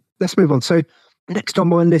 Let's move on. So next on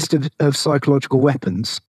my list of psychological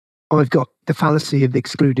weapons, I've got the fallacy of the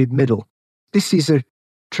excluded middle. this is a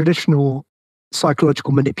traditional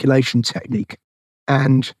psychological manipulation technique.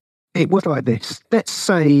 And it was like this. Let's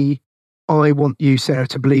say I want you, Sarah,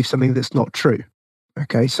 to believe something that's not true.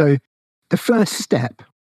 Okay, so the first step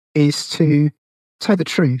is to take the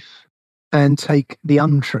truth and take the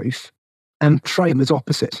untruth and frame them as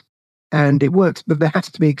opposite. And it works, but there has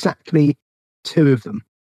to be exactly two of them.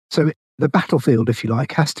 So the battlefield, if you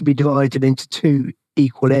like, has to be divided into two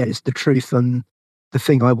equal areas, the truth and the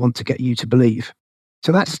thing I want to get you to believe.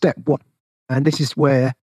 So that's step one. And this is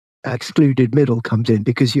where excluded middle comes in,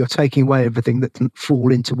 because you're taking away everything that doesn't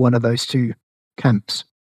fall into one of those two camps.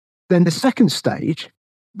 Then the second stage,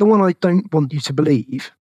 the one I don't want you to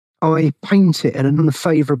believe, I paint it in an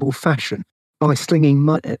unfavourable fashion by slinging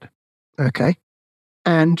mud at it. Okay?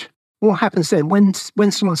 And what happens then, when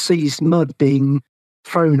someone sees mud being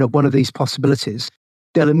thrown at one of these possibilities,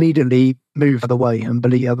 they'll immediately move the other way and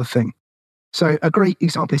believe the other thing. So a great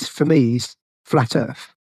example for me is flat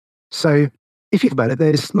Earth. So if you think about it,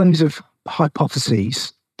 there's loads of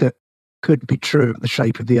hypotheses that could be true of the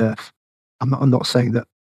shape of the Earth. I'm not saying that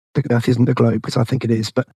the Earth isn't a globe, because I think it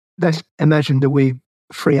is, but let's imagine that we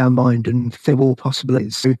free our mind and think of all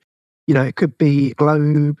possibilities. So, it could be a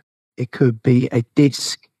globe, it could be a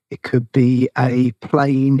disc, it could be a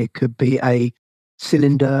plane, it could be a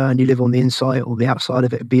cylinder and you live on the inside or the outside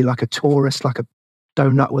of it. It'd be like a torus, like a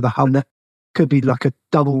donut with a hole in it. Could be like a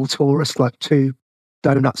double torus, like two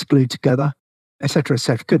donuts glued together, etc.,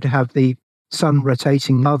 etc. Could have the sun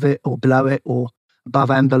rotating above it or below it or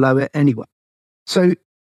above and below it anyway. So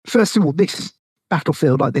first of all, this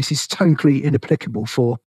battlefield like this is totally inapplicable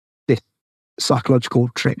for this psychological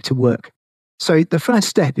trick to work. So the first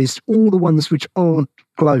step is all the ones which aren't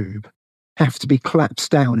globe have to be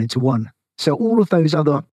collapsed down into one. So all of those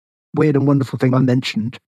other weird and wonderful things I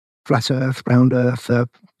mentioned, flat Earth, round Earth,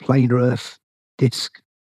 plain Earth, disc,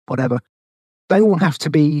 whatever, they all have to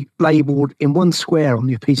be labelled in one square on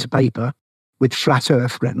your piece of paper with flat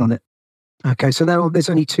Earth written on it. Okay, so now there's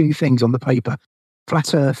only two things on the paper,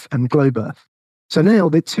 flat Earth and globe Earth. So now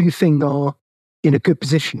the two things are in a good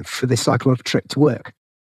position for this psychological trick to work.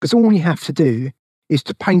 Because all you have to do is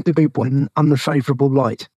to paint the globe in an unfavourable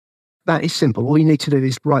light. That is simple. All you need to do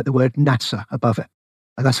is write the word NASA above it.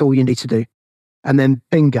 And that's all you need to do. And then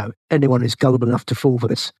bingo, anyone who's gullible enough to fall for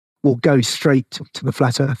this will go straight to the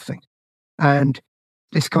flat Earth thing. And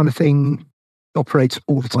this kind of thing operates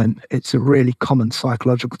all the time. It's a really common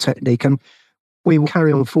psychological technique. And we will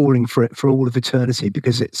carry on falling for it for all of eternity,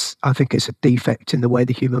 because I think it's a defect in the way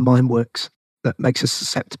the human mind works that makes us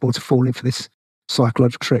susceptible to falling for this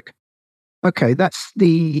psychological trick. Okay, that's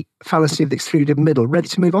the fallacy of the excluded middle. Ready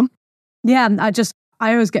to move on? Yeah,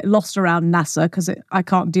 I always get lost around NASA because I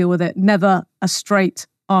can't deal with it. Never a straight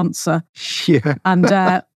answer. Yeah. And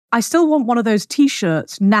I still want one of those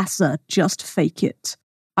T-shirts, NASA, just fake it.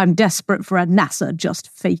 I'm desperate for a NASA, just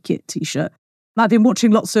fake it T-shirt. I've been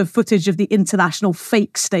watching lots of footage of the International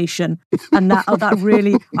Fake Station, and that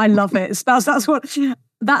really, I love it. That's what,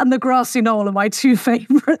 that and the grassy knoll are my two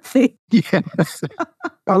favourite things. Yes.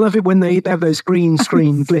 I love it when they have those green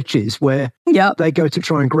screen glitches where they go to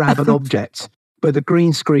try and grab an object, but the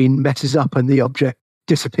green screen messes up and the object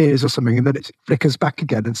disappears or something, and then it flickers back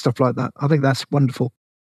again and stuff like that. I think that's wonderful.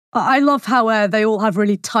 I love how they all have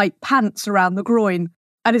really tight pants around the groin.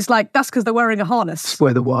 And it's like, that's because they're wearing a harness. That's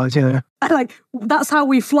where the wires, yeah. Like, that's how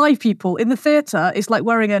we fly people. In the theatre, it's like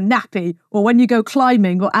wearing a nappy, or when you go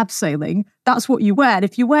climbing or abseiling, that's what you wear. And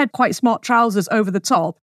if you wear quite smart trousers over the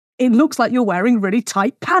top, it looks like you're wearing really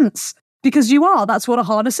tight pants. Because you are. That's what a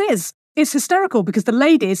harness is. It's hysterical because the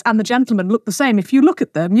ladies and the gentlemen look the same. If you look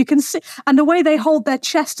at them, you can see, and the way they hold their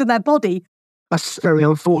chest and their body. That's very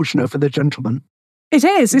unfortunate for the gentlemen. It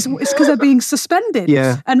is. It's because they're being suspended.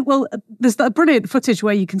 Yeah. And well, there's that brilliant footage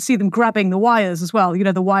where you can see them grabbing the wires as well. You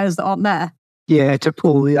know, the wires that aren't there. Yeah, to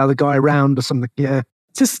pull the other guy around or something. Yeah.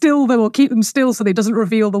 To still them or keep them still so they doesn't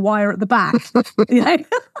reveal the wire at the back. Yeah.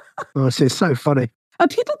 Oh, it's so funny. And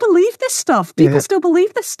people believe this stuff. People still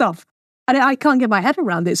believe this stuff. And I can't get my head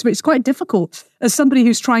around it. So it's quite difficult as somebody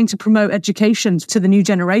who's trying to promote education to the new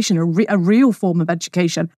generation, a real form of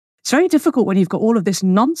education. It's very difficult when you've got all of this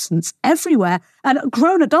nonsense everywhere, and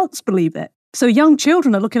grown adults believe it. So young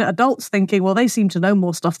children are looking at adults thinking, well, they seem to know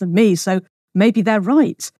more stuff than me, so maybe they're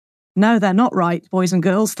right. No, they're not right, boys and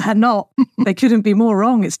girls. They're not. They couldn't be more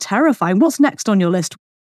wrong. It's terrifying. What's next on your list?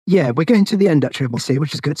 Yeah, we're going to the end, actually, we'll see,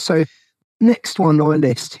 which is good. So next one on my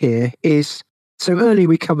list here is, so earlier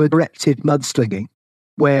we covered directed mudslinging,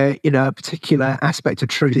 where, a particular aspect of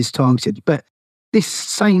truth is targeted, but this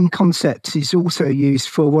same concept is also used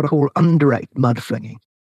for what I call undirected mudslinging,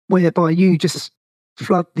 whereby you just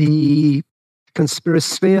flood the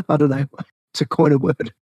conspiracy sphere, I don't know, to coin a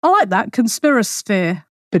word. I like that, conspirasphere.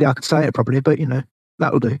 Pity I could say it properly, but,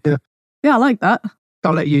 that'll do. Yeah. Yeah, I like that.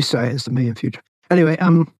 I'll let you say it instead of me in future. Anyway,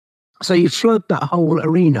 so you flood that whole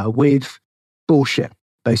arena with bullshit,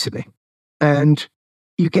 basically. And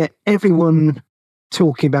you get everyone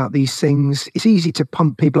talking about these things. It's easy to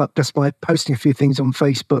pump people up just by posting a few things on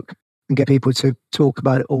Facebook and get people to talk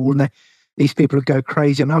about it all. And these people will go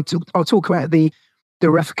crazy. And I'll talk about the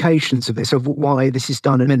ramifications of this, of why this is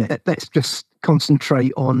done in a minute. Let's just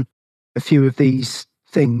concentrate on a few of these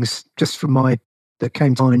things just from that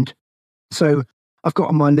came to mind. So I've got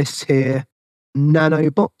on my list here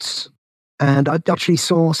nanobots. And I actually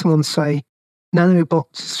saw someone say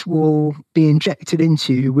nanobots will be injected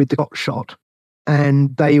into you with the clot shot,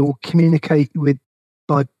 and they will communicate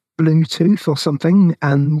by Bluetooth or something,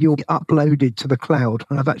 and you'll be uploaded to the cloud.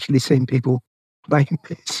 And I've actually seen people claim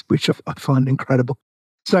this, which I find incredible.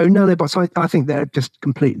 So nanobots, I think they're just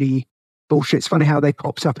completely bullshit. It's funny how they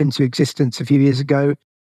popped up into existence a few years ago.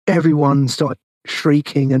 Everyone started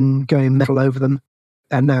shrieking and going mental over them.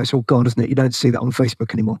 And now it's all gone, isn't it? You don't see that on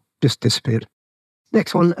Facebook anymore. Just disappeared.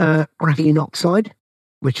 Next one, graphene oxide,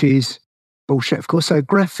 which is bullshit, of course. So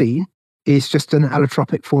graphene is just an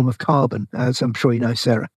allotropic form of carbon, as I'm sure you know,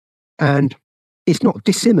 Sarah. And it's not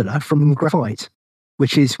dissimilar from graphite,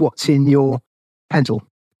 which is what's in your pencil.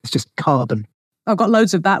 It's just carbon. I've got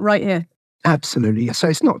loads of that right here. Absolutely. So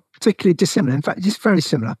it's not particularly dissimilar. In fact, it's very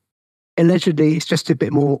similar. Allegedly, it's just a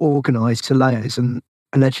bit more organised to layers, and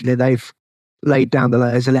allegedly they've laid down the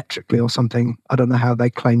layers electrically or something. I don't know how they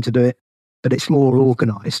claim to do it, but it's more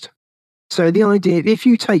organised. So the idea, if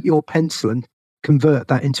you take your pencil and convert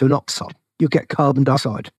that into an oxide, you'll get carbon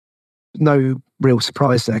dioxide. No real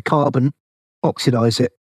surprise there. Carbon, oxidise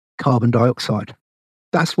it, carbon dioxide.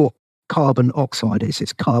 That's what carbon oxide is.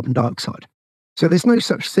 It's carbon dioxide. So there's no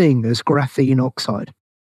such thing as graphene oxide.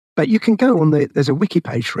 But you can go on there's a wiki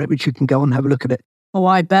page for it, which you can go and have a look at it. Oh,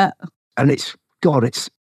 I bet. And it's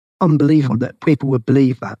unbelievable that people would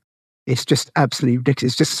believe that. It's just absolutely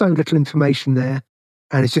ridiculous. There's just so little information there.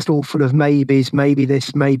 And it's just all full of maybes, maybe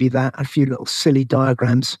this, maybe that, a few little silly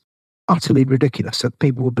diagrams. Utterly ridiculous that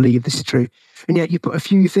people will believe this is true. And yet you put a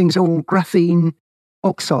few things, graphene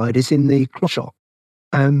oxide is in the clot shot,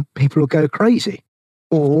 and people will go crazy.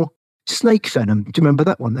 Or snake venom. Do you remember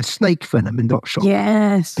that one? There's snake venom in the clot shot.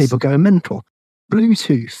 Yes. People go mental.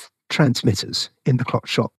 Bluetooth transmitters in the clot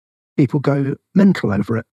shot. People go mental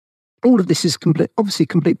over it. All of this is obviously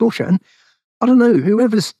complete bullshit. And I don't know,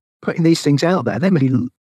 whoever's putting these things out there, they may be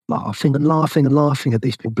laughing and laughing and laughing at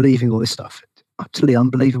these people believing all this stuff. It's utterly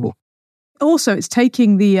unbelievable. Also, it's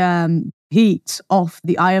taking the heat off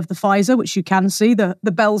the eye of the Pfizer, which you can see, the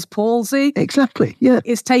Bell's palsy. Exactly, yeah.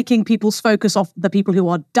 It's taking people's focus off the people who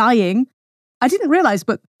are dying. I didn't realise,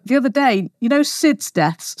 but the other day, SIDS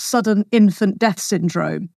deaths, sudden infant death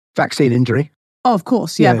syndrome. Vaccine injury. Oh, of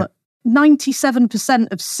course, yeah. But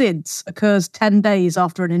 97% of SIDS occurs 10 days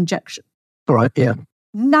after an injection. All right, yeah.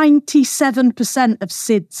 97% of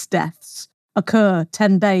SIDS deaths occur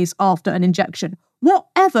 10 days after an injection.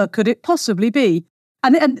 Whatever could it possibly be?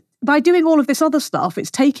 And by doing all of this other stuff,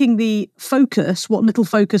 it's taking the focus, what little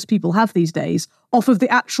focus people have these days, off of the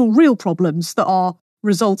actual real problems that are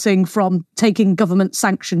resulting from taking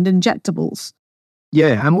government-sanctioned injectables.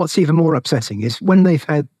 Yeah, and what's even more upsetting is when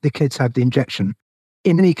the kids had the injection,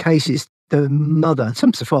 in many cases, the mother,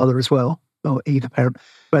 sometimes the father as well, or either parent,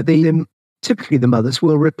 but typically the mothers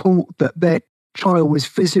will report that their child was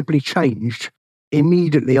visibly changed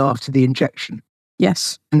immediately after the injection.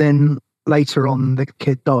 Yes. And then later on, the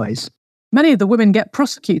kid dies. Many of the women get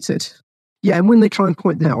prosecuted. Yeah, and when they try and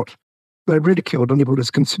point out, they're ridiculed on people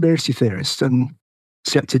as conspiracy theorists and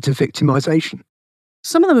subjected to victimisation.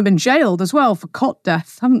 Some of them have been jailed as well for cot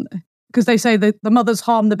death, haven't they? Because they say that the mothers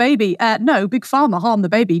harmed the baby. No, Big Pharma harmed the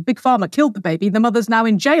baby. Big Pharma killed the baby. The mother's now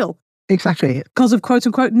in jail. Exactly. Because of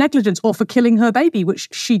quote-unquote negligence or for killing her baby, which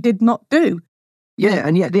she did not do. Yeah,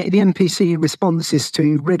 and yet the NPC response is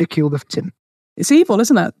to ridicule the victim. It's evil,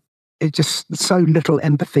 isn't it? It's just so little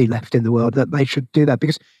empathy left in the world that they should do that.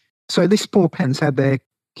 Because, so this poor parents had their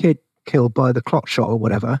kid killed by the clot shot or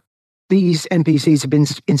whatever. These NPCs have been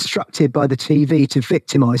instructed by the TV to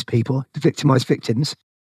victimise people, to victimise victims.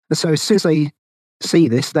 And so as soon as they see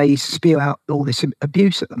this, they spew out all this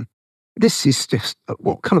abuse at them. This is just,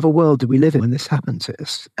 what kind of a world do we live in when this happens?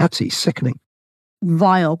 It's absolutely sickening.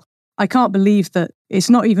 Vile. I can't believe that it's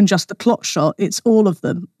not even just the clot shot, it's all of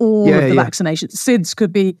them, all of the vaccinations. SIDS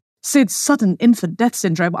could be SIDS, sudden infant death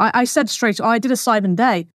syndrome. I said I did a Simon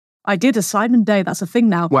Day. That's a thing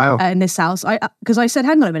now. Wow. In this house. Because I said,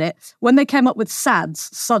 hang on a minute. When they came up with SADS,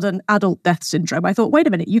 sudden adult death syndrome, I thought, wait a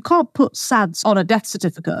minute, you can't put SADS on a death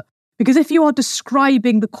certificate Because if you are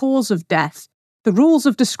describing the cause of death, the rules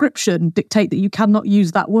of description dictate that you cannot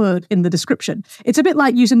use that word in the description. It's a bit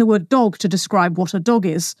like using the word dog to describe what a dog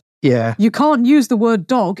is. Yeah. You can't use the word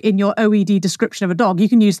dog in your OED description of a dog. You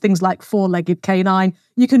can use things like four-legged canine.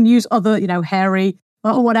 You can use other, hairy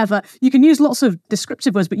or whatever. You can use lots of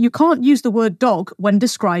descriptive words, but you can't use the word dog when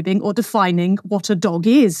describing or defining what a dog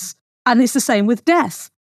is. And it's the same with death.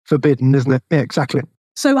 Forbidden, isn't it? Yeah, exactly.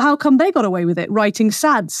 So how come they got away with it, writing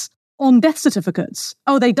SADs on death certificates?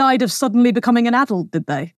 Oh, they died of suddenly becoming an adult, did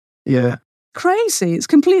they? Yeah. Crazy. It's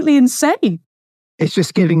completely insane. It's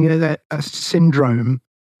just giving a syndrome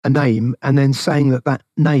a name and then saying that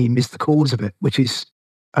name is the cause of it, which is,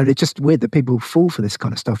 and it's just weird that people fall for this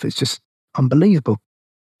kind of stuff. It's just unbelievable.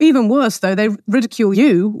 Even worse, though, they ridicule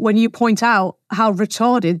you when you point out how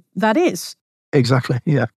retarded that is. Exactly,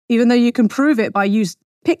 yeah. Even though you can prove it by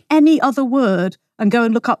pick any other word and go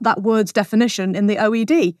and look up that word's definition in the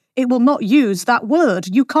OED. It will not use that word.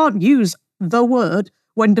 You can't use the word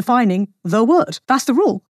when defining the word. That's the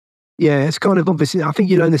rule. Yeah, it's kind of obviously, I think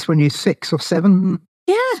you learn this when you're 6 or 7.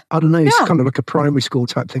 Yeah. I don't know, it's kind of like a primary school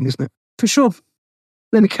type thing, isn't it? For sure.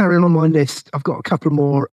 Let me carry on my list. I've got a couple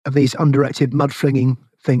more of these undirected mud flinging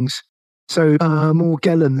things. So,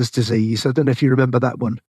 Morgellons disease. I don't know if you remember that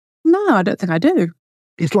one. No, I don't think I do.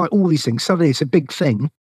 It's like all these things. Suddenly it's a big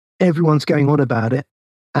thing. Everyone's going on about it.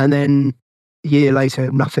 And then a year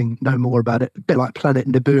later, nothing, no more about it. A bit like Planet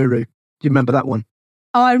Nibiru. Do you remember that one?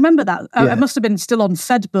 Oh, I remember that. Yeah. It must have been still on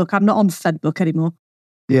Fedbook. I'm not on Fedbook anymore.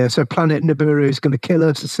 Yeah, so Planet Nibiru is going to kill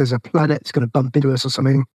us. It says a planet's going to bump into us or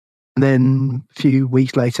something. And then a few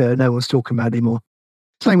weeks later, no one's talking about it anymore.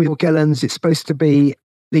 Same with Morgellons. It's supposed to be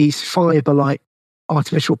these fibre-like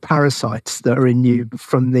artificial parasites that are in you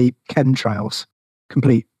from the chemtrails.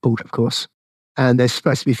 Complete bullshit, of course. And there's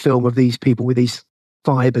supposed to be film of these people with these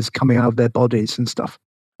fibres coming out of their bodies and stuff.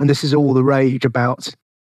 And this is all the rage about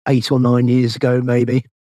 8 or 9 years ago, maybe.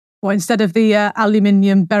 Well, instead of the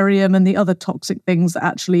aluminium, barium, and the other toxic things that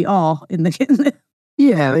actually are in the...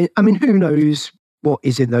 Yeah, I mean, who knows what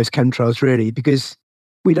is in those chemtrails, really? Because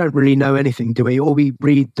we don't really know anything, do we? Or we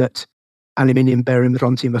read that aluminium, barium,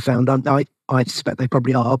 strontium are found. I suspect they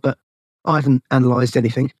probably are, but I haven't analysed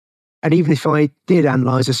anything. And even if I did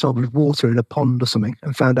analyse a sample of water in a pond or something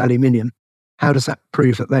and found aluminium, how does that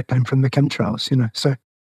prove that they came from the chemtrails, So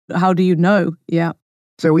how do you know? Yeah.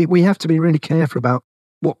 So we have to be really careful about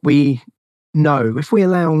what we know. If we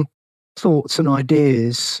allow thoughts and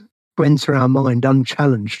ideas to enter our mind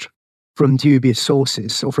unchallenged from dubious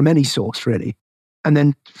sources or from any source, really, and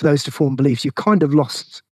then for those to form beliefs, you've kind of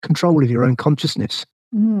lost control of your own consciousness.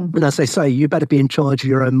 And as they say, you better be in charge of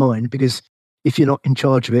your own mind, because if you're not in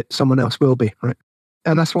charge of it, someone else will be, right?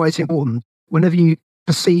 And that's why it's important. Whenever you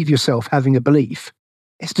perceive yourself having a belief,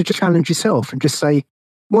 it's to just challenge yourself and just say,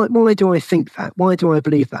 why do I think that? Why do I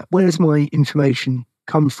believe that? Where does my information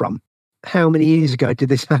come from? How many years ago did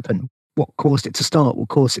this happen? What caused it to start? What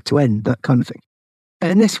caused it to end? That kind of thing.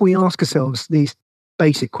 And unless we ask ourselves these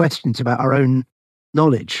basic questions about our own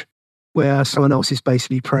knowledge, where someone else has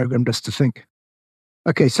basically programmed us to think.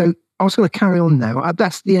 Okay, so I was going to carry on now.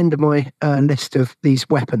 That's the end of my list of these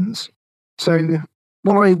weapons. So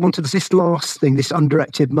what I wanted is this last thing, this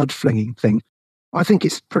undirected mud flinging thing. I think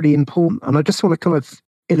it's pretty important. And I just want to kind of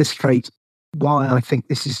illustrate why I think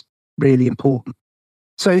this is really important.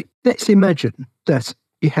 So let's imagine that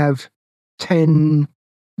you have 10,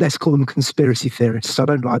 let's call them conspiracy theorists. I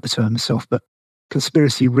don't like the term myself, but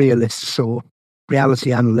conspiracy realists or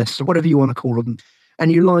reality analysts or whatever you want to call them.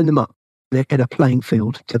 And you line them up in a playing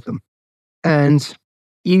field to them. And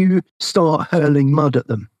you start hurling mud at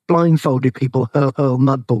them. Blindfolded people hurl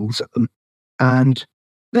mud balls at them. And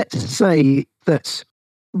let's say that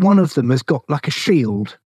one of them has got like a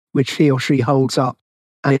shield, which he or she holds up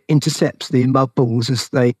and it intercepts the mud balls as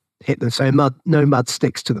they hit them. So no mud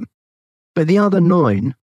sticks to them. But the other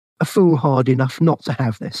 9 are foolhardy enough not to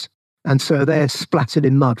have this. And so they're splattered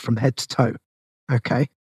in mud from head to toe. Okay.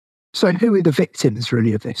 So who are the victims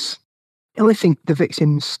really of this? And I think the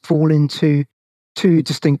victims fall into 2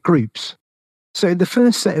 distinct groups. So the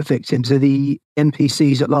first set of victims are the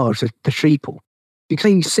NPCs at large, the sheeple.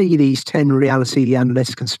 Because you see these 10 reality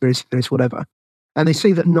analysts, conspiracy theorists, whatever, and they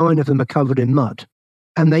see that 9 of them are covered in mud.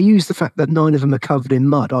 And they use the fact that 9 of them are covered in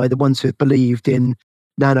mud, either ones who have believed in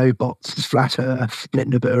nanobots, flat earth,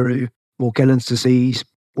 Nibiru, Morgellons disease,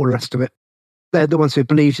 all the rest of it. They're the ones who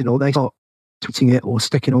believed in all. They start tweeting it or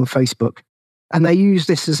sticking on Facebook. And they use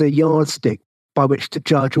this as a yardstick by which to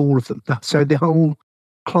judge all of them. So the whole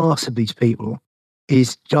class of these people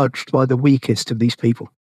is judged by the weakest of these people.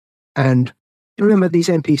 And remember, these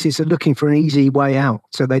NPCs are looking for an easy way out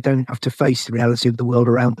so they don't have to face the reality of the world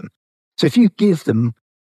around them. So if you give them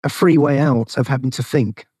a free way out of having to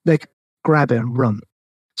think, they grab it and run.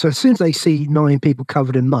 So as soon as they see 9 people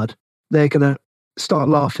covered in mud, they're going to start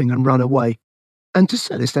laughing and run away. And to a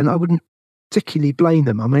certain extent, I wouldn't particularly blame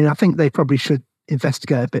them. I mean, I think they probably should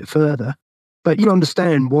investigate a bit further. But you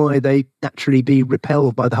understand why they naturally be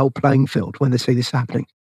repelled by the whole playing field when they see this happening.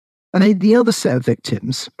 And then the other set of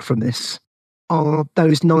victims from this are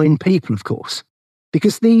those 9 people, of course,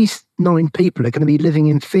 because these 9 people are going to be living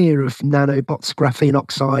in fear of nanobots, graphene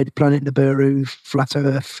oxide, planet Nibiru, flat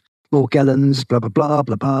Earth, Morgellons, blah, blah, blah,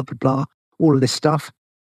 blah, blah, blah, blah, all of this stuff.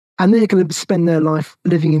 And they're going to spend their life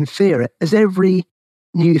living in fear as every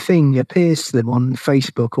new thing appears to them on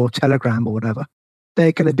Facebook or Telegram or whatever.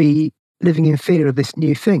 They're going to be living in fear of this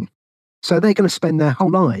new thing. So they're going to spend their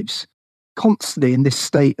whole lives constantly in this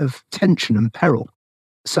state of tension and peril.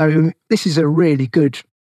 So this is a really good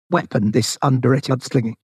weapon, this undirected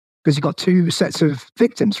mudslinging, because you've got 2 sets of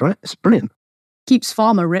victims, right? It's brilliant. Keeps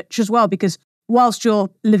Pharma rich as well, because whilst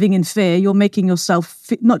you're living in fear, you're making yourself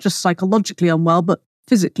not just psychologically unwell, but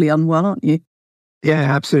physically unwell, aren't you? Yeah,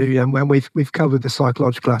 absolutely. And when we've covered the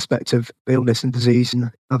psychological aspect of illness and disease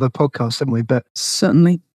in other podcasts, haven't we? But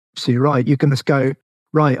certainly. So you're right. You can just go,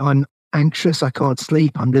 right, I'm anxious, I can't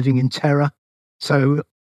sleep, I'm living in terror. So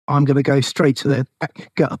I'm going to go straight to the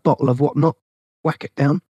back, get a bottle of whatnot, whack it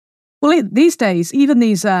down. Well, these days, even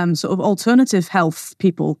these sort of alternative health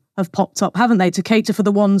people have popped up, haven't they, to cater for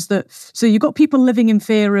the ones that... So you've got people living in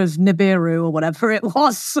fear of Nibiru or whatever it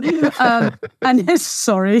was. And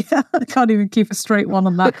sorry, I can't even keep a straight one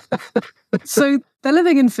on that. So they're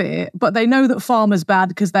living in fear, but they know that pharma's bad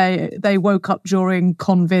because they woke up during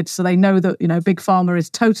COVID. So they know that, big pharma is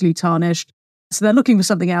totally tarnished. So they're looking for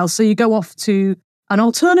something else. So you go off to an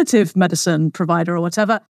alternative medicine provider or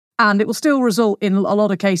whatever, and it will still result in a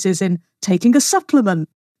lot of cases in taking a supplement.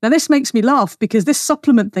 Now, this makes me laugh because this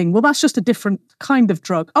supplement thing, well, that's just a different kind of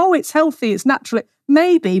drug. Oh, it's healthy, it's natural.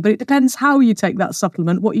 Maybe, but it depends how you take that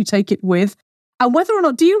supplement, what you take it with, and whether or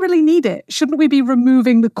not, do you really need it? Shouldn't we be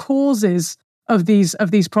removing the causes of these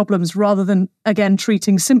problems rather than, again,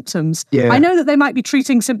 treating symptoms? Yeah. I know that they might be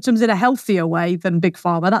treating symptoms in a healthier way than Big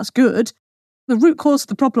Pharma. That's good. The root cause of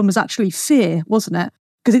the problem was actually fear, wasn't it?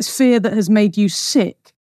 Because it's fear that has made you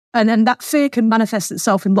sick. And that fear can manifest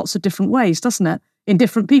itself in lots of different ways, doesn't it? In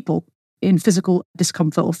different people, in physical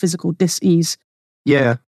discomfort or physical dis-ease.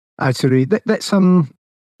 Yeah, absolutely. Let's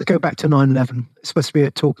go back to 9/11. It's supposed to be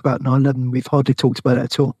a talk about 9/11. We've hardly talked about it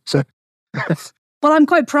at all. So, well, I'm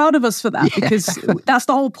quite proud of us for that because that's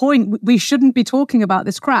the whole point. We shouldn't be talking about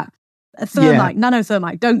this crap. Thermite,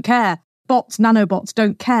 nanothermite, don't care. Bots, nanobots,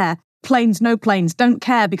 don't care. Planes, no planes, don't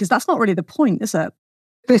care, because that's not really the point, is it?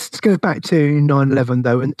 Let's go back to 9/11,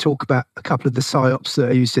 though, and talk about a couple of the psy-ops that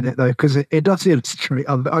are used in it, though, because it does illustrate,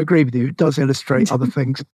 I agree with you, it does illustrate other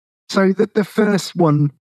things. So the first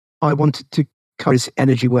one I wanted to cover is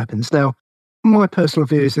energy weapons. Now, my personal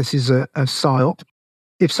view is this is a psy-op.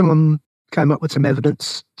 If someone came up with some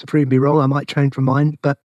evidence to prove me wrong, I might change my mind,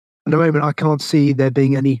 but at the moment I can't see there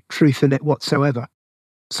being any truth in it whatsoever.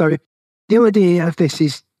 So the idea of this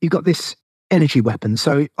is you've got this energy weapon.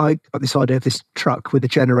 So I got this idea of this truck with a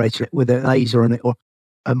generator, with a laser on it, or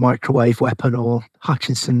a microwave weapon, or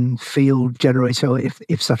Hutchinson field generator,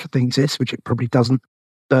 if such a thing exists, which it probably doesn't,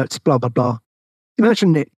 but blah, blah, blah.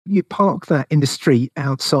 Imagine it, you park that in the street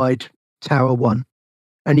outside Tower 1,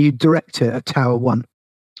 and you direct it at Tower 1.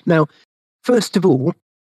 Now, first of all,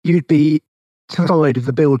 you'd be to the side of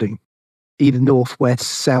the building, either north, west,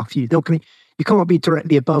 south. You can't be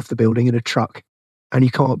directly above the building in a truck, and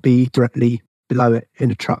you can't be directly below it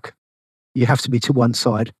in a truck. You have to be to one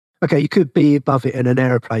side. Okay, you could be above it in an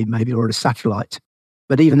aeroplane maybe, or a satellite,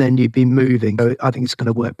 but even then you'd be moving. So I think it's going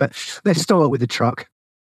to work. But let's start with the truck.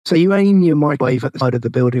 So you aim your microwave at the side of the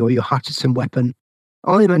building, or your Hutchinson weapon.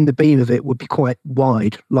 I imagine the beam of it would be quite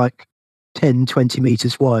wide, like 10, 20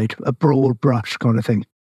 meters wide, a broad brush kind of thing.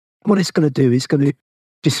 What it's going to do is going to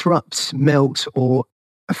disrupt, melt, or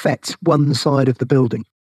affect one side of the building,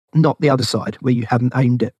 not the other side where you haven't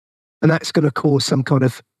aimed it. And that's going to cause some kind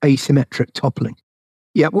of asymmetric toppling.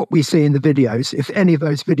 Yeah, what we see in the videos, if any of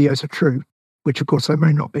those videos are true, which of course they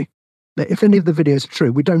may not be, but if any of the videos are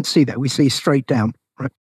true, we don't see that. We see straight down,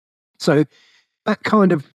 right? So that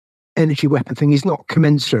kind of energy weapon thing is not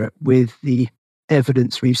commensurate with the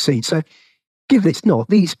evidence we've seen. So given it's not,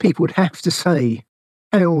 these people would have to say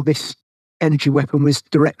how this energy weapon was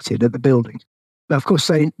directed at the building. But of course,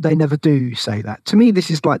 they never do say that. To me,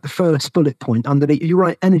 this is like the first bullet point underneath. You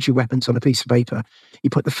write energy weapons on a piece of paper. You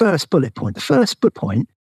put the first bullet point. The first bullet point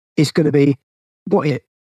is going to be where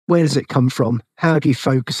does it come from? How do you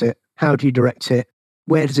focus it? How do you direct it?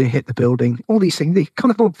 Where does it hit the building? All these things, the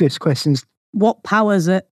kind of obvious questions. What powers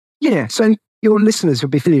it? Yeah, so your listeners will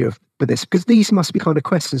be familiar with this because these must be kind of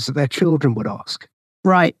questions that their children would ask.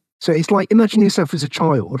 Right. So it's like, imagine yourself as a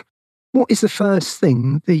child. What is the first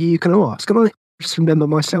thing that you can ask? And I just remember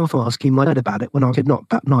myself asking my dad about it when I was not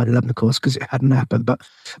about 9/11, of course, because it hadn't happened, but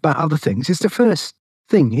about other things. It's the first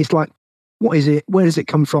thing. It's like, what is it? Where does it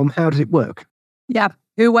come from? How does it work? Yeah.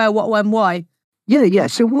 Who, where, what, when, why? Yeah.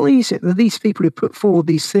 So why is it that these people who put forward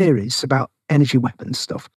these theories about energy weapons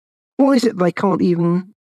stuff, why is it they can't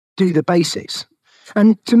even do the basics?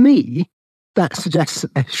 And to me, that suggests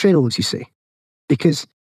that they're shills, you see, because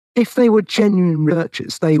if they were genuine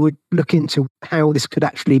researchers, they would look into how this could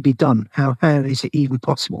actually be done. How is it even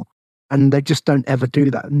possible? And they just don't ever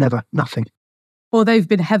do that. Never, nothing. Or they've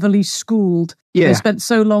been heavily schooled. Yeah. They spent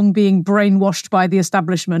so long being brainwashed by the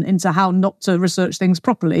establishment into how not to research things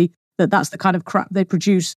properly that that's the kind of crap they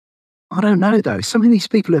produce. I don't know, though. Some of these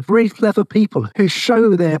people are very clever people who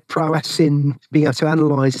show their prowess in being able to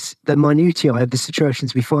analyse the minutiae of the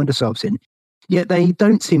situations we find ourselves in, yet they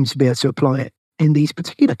don't seem to be able to apply it in these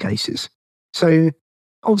particular cases. So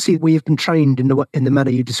obviously we have been trained in the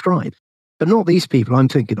manner you describe, but not these people I'm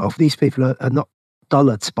thinking of. These people are not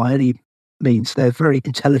dullards by any means. They're very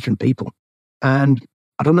intelligent people. And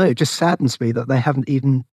I don't know, it just saddens me that they haven't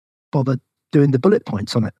even bothered doing the bullet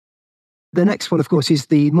points on it. The next one, of course, is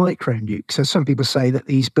the micro nuke. So some people say that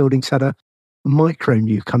these buildings had a micro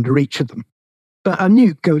nuke under each of them. But a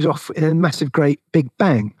nuke goes off in a massive, great big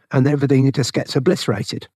bang, and everything just gets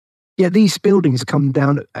obliterated. Yeah, these buildings come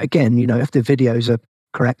down, again, if the videos are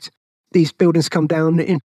correct, these buildings come down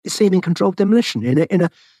in seeming controlled demolition, in a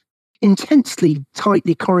intensely,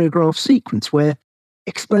 tightly choreographed sequence where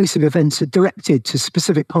explosive events are directed to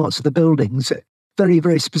specific parts of the buildings at very,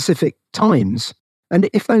 very specific times. And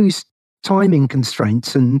if those timing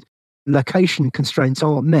constraints and location constraints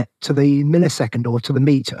aren't met to the millisecond or to the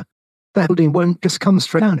meter, that building won't just come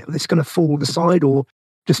straight down. It's going to fall the side or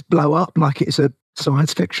just blow up like it's a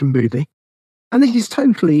science fiction movie. And this is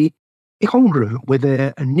totally incongruent with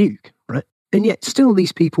a nuke, right? And yet still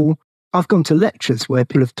these people, I've gone to lectures where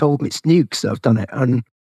people have told me it's nukes that have done it, and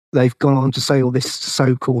they've gone on to say all this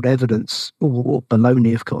so-called evidence, or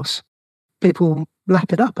baloney, of course. People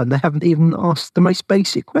lap it up and they haven't even asked the most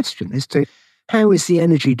basic question as to how is the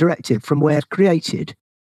energy directed from where it's created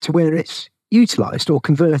to where it's utilised or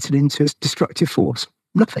converted into destructive force?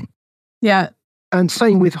 Nothing. Yeah. And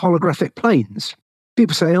same with holographic planes.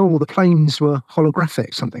 People say, oh, the planes were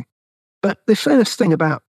holographic, something. But the first thing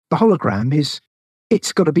about the hologram is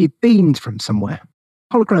it's got to be beamed from somewhere.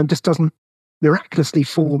 Hologram just doesn't miraculously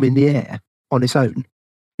form in the air on its own.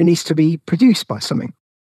 It needs to be produced by something.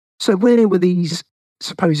 So where were these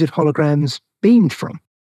supposed holograms beamed from?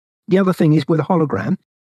 The other thing is with a hologram,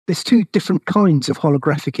 there's two different kinds of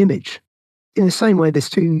holographic image. In the same way, there's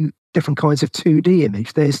two different kinds of 2D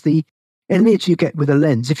image. There's the image you get with a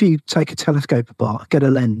lens. If you take a telescope apart, get a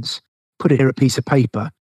lens, put it in a piece of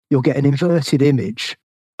paper, you'll get an inverted image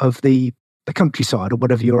of the countryside or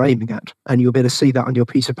whatever you're aiming at, and you'll be able to see that on your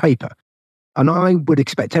piece of paper. And I would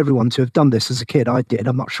expect everyone to have done this as a kid. I did.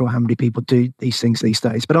 I'm not sure how many people do these things these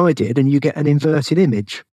days, but I did. And you get an inverted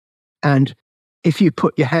image. And if you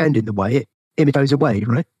put your hand in the way, it image goes away,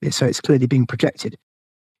 right? So it's clearly being projected.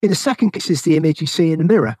 In the second case is the image you see in a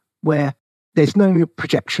mirror, where there's no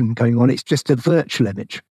projection going on. It's just a virtual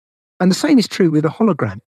image. And the same is true with a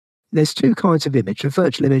hologram. There's two kinds of image, a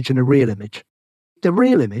virtual image and a real image. The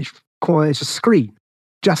real image requires a screen,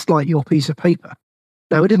 just like your piece of paper.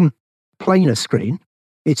 Now, it isn't planar screen,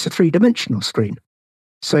 it's a three-dimensional screen.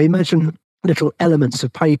 So imagine little elements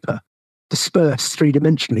of paper dispersed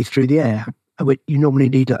three-dimensionally through the air, which you normally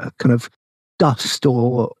need a kind of dust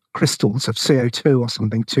or crystals of CO2 or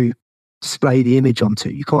something to display the image onto.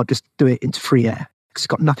 You can't just do it into free air. It's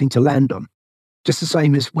got nothing to land on. Just the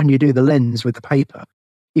same as when you do the lens with the paper.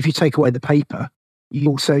 If you take away the paper, you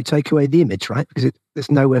also take away the image, right? Because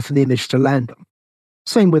there's nowhere for the image to land on.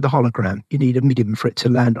 Same with the hologram. You need a medium for it to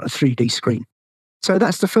land on a 3D screen. So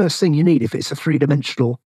that's the first thing you need. If it's a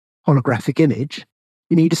three-dimensional holographic image,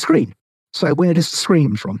 you need a screen. So where does the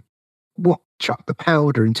screen from? What? Chuck the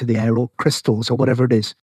powder into the air or crystals or whatever it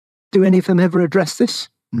is. Do any of them ever address this?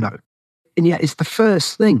 No. And yet it's the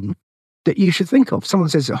first thing that you should think of. Someone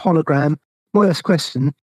says a hologram. My first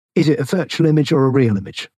question, is it a virtual image or a real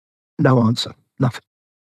image? No answer. Nothing.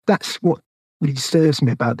 That's what really disturbs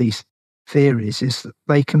me about these theories, is that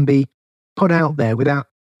they can be put out there without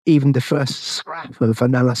even the first scrap of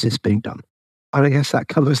analysis being done. And I guess that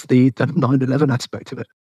covers the 9/11 aspect of it.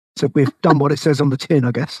 So we've done what it says on the tin,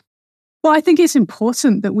 I guess. Well, I think it's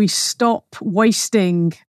important that we stop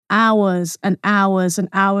wasting hours and hours and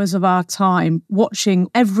hours of our time watching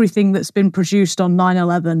everything that's been produced on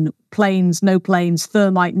 9/11, planes, no planes,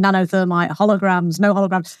 thermite, nanothermite, holograms, no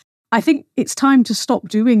holograms. I think it's time to stop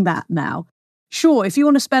doing that now. Sure, if you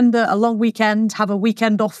want to spend a long weekend, have a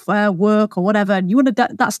weekend off work or whatever, and you want to,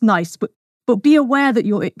 that's nice. But be aware that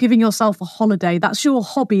you're giving yourself a holiday. That's your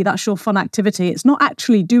hobby. That's your fun activity. It's not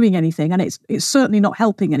actually doing anything, and it's certainly not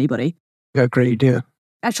helping anybody. Agreed, yeah.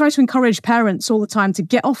 I try to encourage parents all the time to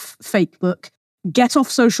get off Facebook, get off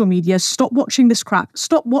social media, stop watching this crap,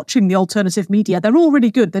 stop watching the alternative media. They're all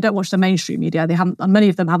really good. They don't watch the mainstream media. They haven't, and many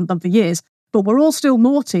of them haven't done for years. But we're all still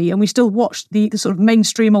naughty, and we still watch the sort of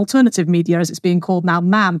mainstream alternative media, as it's being called now,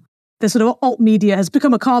 MAM. The sort of alt media has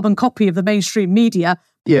become a carbon copy of the mainstream media.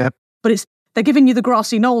 Yeah. But they're giving you the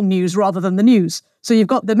grassy knoll news rather than the news. So you've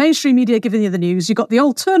got the mainstream media giving you the news. You've got the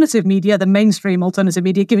alternative media, the mainstream alternative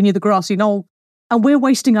media giving you the grassy knoll. And we're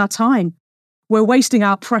wasting our time. We're wasting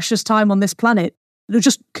our precious time on this planet. They're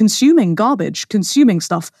just consuming garbage, consuming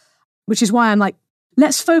stuff, which is why I'm like,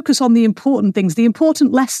 let's focus on the important things. The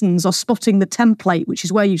important lessons are spotting the template, which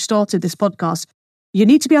is where you started this podcast. You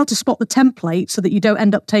need to be able to spot the template so that you don't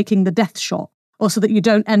end up taking the death shot, or so that you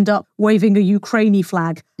don't end up waving a Ukraine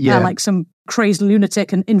flag like some crazed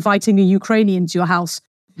lunatic and inviting a Ukrainian to your house.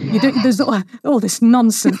 There's all this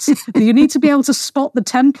nonsense. You need to be able to spot the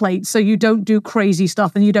template so you don't do crazy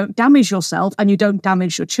stuff and you don't damage yourself and you don't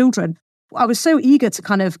damage your children. I was so eager to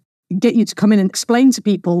kind of get you to come in and explain to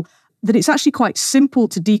people that it's actually quite simple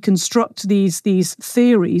to deconstruct these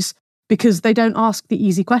theories, because they don't ask the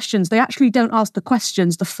easy questions. They actually don't ask the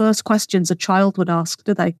questions, the first questions a child would ask,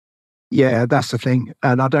 do they? Yeah, that's the thing.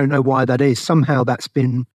 And I don't know why that is. Somehow that's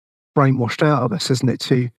been brainwashed out of us, isn't it,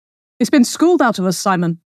 too? It's been schooled out of us,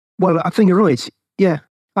 Simon. Well, I think you're right. Yeah.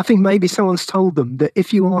 I think maybe someone's told them that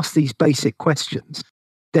if you ask these basic questions,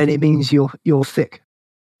 then it means you're thick.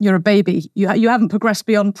 You're a baby. You haven't progressed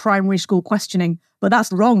beyond primary school questioning, but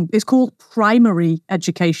that's wrong. It's called primary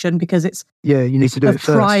education because it's you need to do it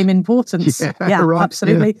first. Prime importance. Yeah, right,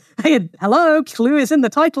 absolutely. Yeah. Hey, hello, clue is in the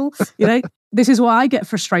title. This is why I get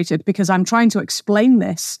frustrated, because I'm trying to explain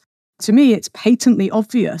this. To me, it's patently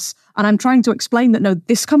obvious, and I'm trying to explain that no,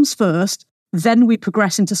 this comes first. Then we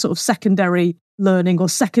progress into sort of secondary learning or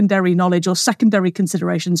secondary knowledge or secondary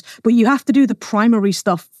considerations. But you have to do the primary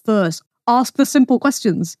stuff first. Ask the simple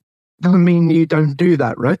questions. Doesn't mean you don't do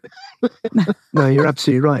that, right? No, you're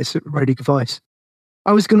absolutely right. It's really good advice.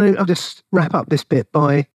 I'll just wrap up this bit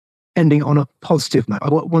by ending on a positive note. I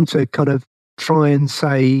want to kind of try and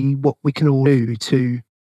say what we can all do to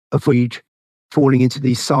avoid falling into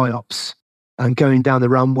these psy-ops and going down the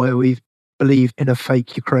run where we believe in a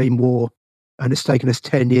fake Ukraine war. And it's taken us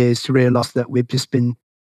 10 years to realise that we've just been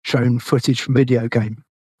shown footage from a video game.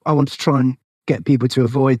 I want to try and get people to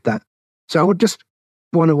avoid that. So I would just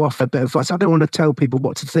want to offer a bit of advice. I don't want to tell people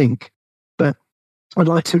what to think, but I'd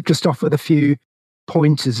like to just offer a few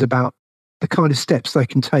pointers about the kind of steps they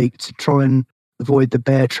can take to try and avoid the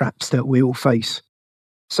bear traps that we all face.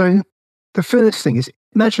 So the first thing is,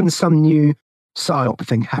 imagine some new psy-op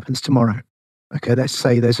thing happens tomorrow. Okay, let's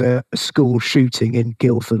say there's a school shooting in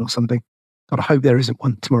Guildford or something. I hope there isn't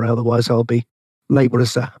one tomorrow, otherwise I'll be labelled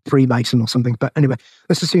as a Freemason or something. But anyway,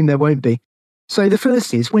 let's assume there won't be. So the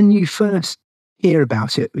first is, when you first hear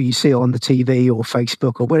about it, or you see it on the TV or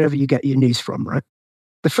Facebook or wherever you get your news from, right?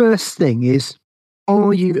 The first thing is,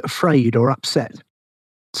 are you afraid or upset?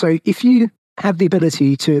 So if you have the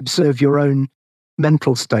ability to observe your own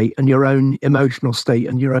mental state and your own emotional state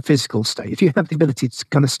and your own physical state, if you have the ability to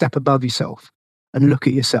kind of step above yourself and look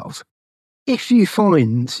at yourself, if you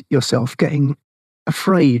find yourself getting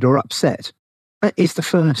afraid or upset, that is the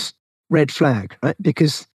first red flag, right?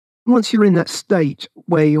 Because once you're in that state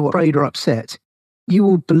where you're afraid or upset, you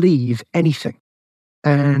will believe anything.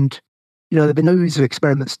 And, there have been loads of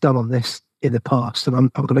experiments done on this in the past, and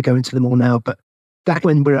I'm not going to go into them all now, but that's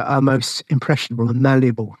when we're at our most impressionable and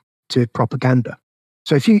malleable to propaganda.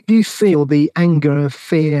 So if you feel the anger,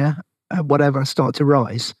 fear, whatever start to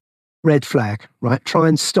rise, red flag, right? Try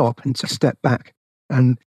and stop and just step back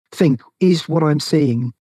and think, is what I'm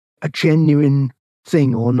seeing a genuine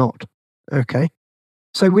thing or not? Okay.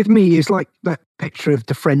 So with me, it's like that picture of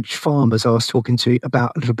the French farmers I was talking to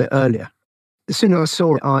about a little bit earlier. As soon as I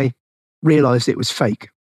saw it, I realised it was fake.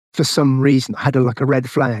 For some reason, I had a red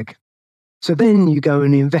flag. So then you go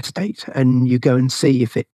and investigate and you go and see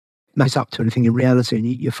if it matches up to anything in reality, and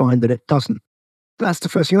you find that it doesn't. That's the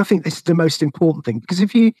first thing. I think this is the most important thing, because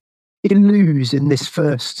if you lose in this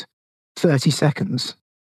first 30 seconds,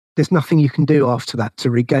 there's nothing you can do after that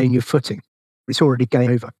to regain your footing. It's already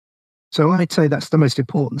game over. So I'd say that's the most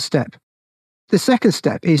important step. The second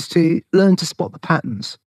step is to learn to spot the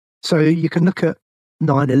patterns. So you can look at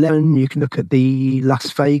 9/11, you can look at the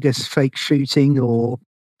Las Vegas fake shooting or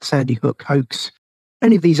Sandy Hook hoax,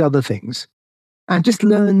 any of these other things, and just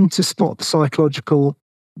learn to spot the psychological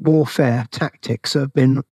warfare tactics that have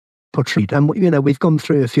been portrayed. And, we've gone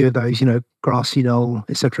through a few of those, grassy knoll,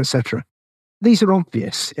 et cetera, et cetera. These are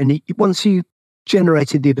obvious. And once you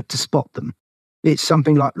generated the ability to spot them, it's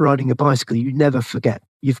something like riding a bicycle. You never forget.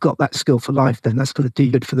 You've got that skill for life then. That's going to do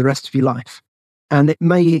you good for the rest of your life. And it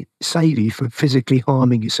may save you from physically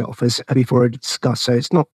harming yourself, as we've already discussed. So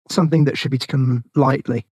it's not something that should be taken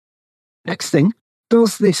lightly. Next thing,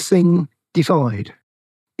 does this thing divide?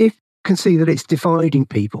 If you can see that it's dividing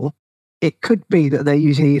people, it could be that they're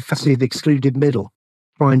using the excluded middle to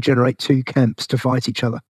try and generate two camps to fight each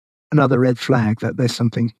other. Another red flag that there's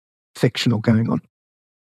something fictional going on.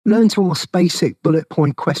 Learn to ask basic bullet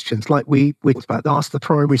point questions like we talked about. Ask the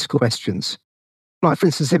primary school questions. Like, for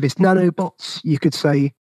instance, if it's nanobots, you could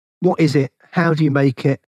say, what is it? How do you make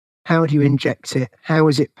it? How do you inject it? How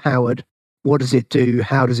is it powered? What does it do?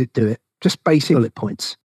 How does it do it? Just basic bullet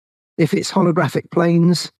points. If it's holographic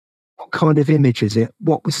planes, what kind of image is it?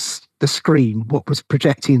 What was the screen? What was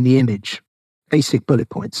projecting the image? Basic bullet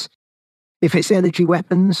points. If it's energy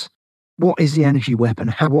weapons, what is the energy weapon?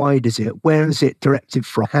 How wide is it? Where is it directed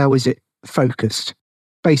from? How is it focused?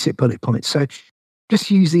 Basic bullet points. So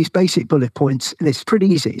just use these basic bullet points, and it's pretty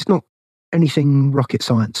easy. It's not anything rocket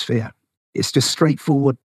science for you. It's just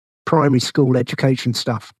straightforward primary school education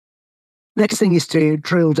stuff. Next thing is to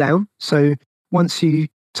drill down. So once you've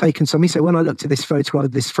taken something, so when I looked at this photograph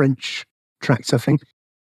of this French tractor thing,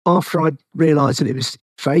 after I realised that it was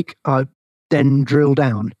fake, I then drill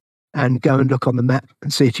down and go and look on the map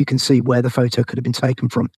and see if you can see where the photo could have been taken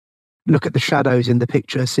from. Look at the shadows in the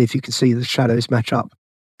picture, see if you can see the shadows match up,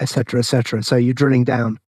 etc., etc. So you're drilling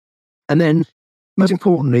down. And then, most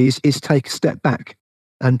importantly, is take a step back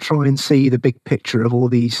and try and see the big picture of all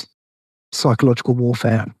these psychological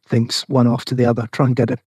warfare things, one after the other. Try and get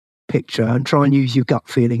a picture and try and use your gut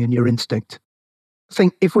feeling and your instinct. I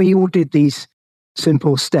think if we all did these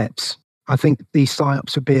simple steps, I think these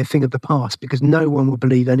psy-ops would be a thing of the past because no one would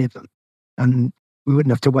believe any of them. And we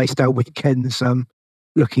wouldn't have to waste our weekends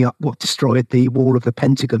looking up what destroyed the wall of the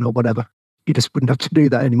Pentagon or whatever. You just wouldn't have to do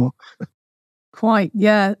that anymore. Quite,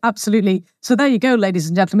 yeah, absolutely. So there you go, ladies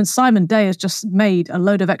and gentlemen. Simon Day has just made a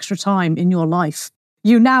load of extra time in your life.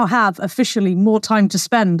 You now have officially more time to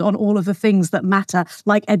spend on all of the things that matter,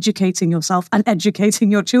 like educating yourself and educating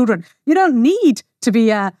your children. You don't need to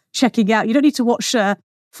be checking out. You don't need to watch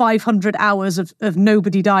 500 hours of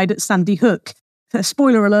nobody died at Sandy Hook.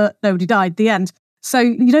 Spoiler alert, nobody died, the end. So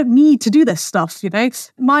you don't need to do this stuff,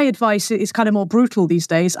 My advice is kind of more brutal these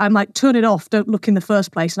days. I'm like, turn it off, don't look in the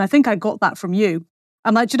first place. And I think I got that from you.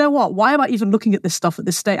 I'm like, do you know what? Why am I even looking at this stuff at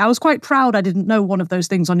this stage? I was quite proud I didn't know one of those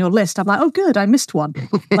things on your list. I'm like, oh, good, I missed one.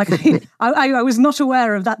 Like, I was not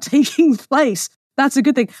aware of that taking place. That's a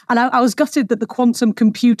good thing. And I was gutted that the quantum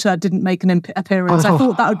computer didn't make an appearance. I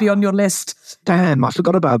thought that would be on your list. Damn, I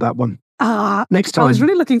forgot about that one. Next time. I was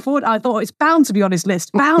really looking forward. I thought it's bound to be on his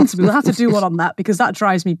list. Bound to be. We'll have to do one on that because that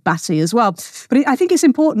drives me batty as well. But I think it's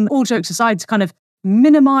important, all jokes aside, to kind of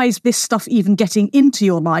minimize this stuff even getting into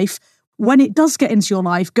your life. When it does get into your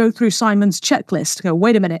life, go through Simon's checklist. Go,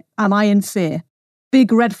 wait a minute, am I in fear?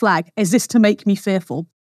 Big red flag. Is this to make me fearful?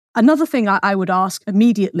 Another thing I would ask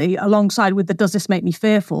immediately alongside with the does this make me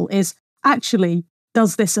fearful is actually,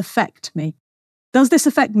 does this affect me? Does this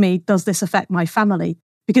affect me? Does this affect my family?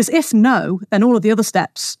 Because if no, then all of the other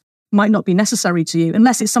steps might not be necessary to you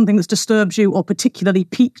unless it's something that's disturbed you or particularly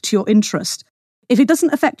piqued your interest. If it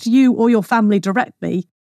doesn't affect you or your family directly,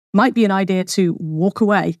 might be an idea to walk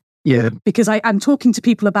away. Yeah. Because I'm talking to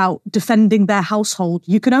people about defending their household.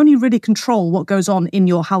 You can only really control what goes on in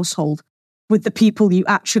your household with the people you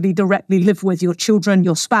actually directly live with, your children,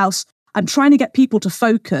 your spouse, and trying to get people to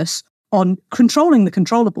focus on controlling the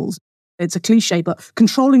controllables. It's a cliche, but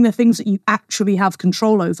controlling the things that you actually have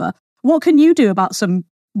control over. What can you do about some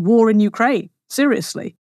war in Ukraine?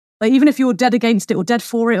 Seriously. Like, even if you're dead against it or dead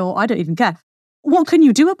for it, or I don't even care. What can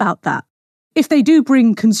you do about that? If they do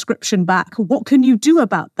bring conscription back, what can you do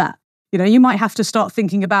about that? You might have to start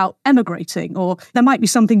thinking about emigrating, or there might be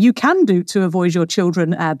something you can do to avoid your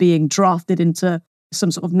children being drafted into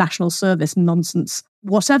some sort of national service nonsense,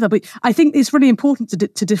 whatever. But I think it's really important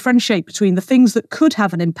to differentiate between the things that could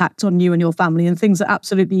have an impact on you and your family and things that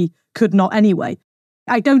absolutely could not anyway.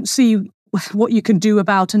 I don't see what you can do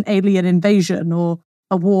about an alien invasion or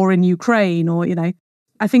a war in Ukraine or,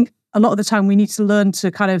 I think a lot of the time we need to learn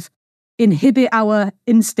to kind of inhibit our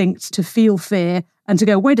instincts to feel fear and to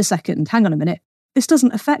go, wait a second, hang on a minute, this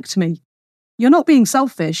doesn't affect me. You're not being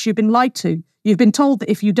selfish. You've been lied to. You've been told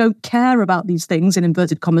that if you don't care about these things, in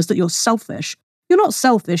inverted commas, that you're selfish. You're not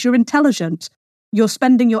selfish. You're intelligent. You're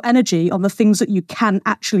spending your energy on the things that you can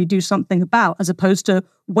actually do something about, as opposed to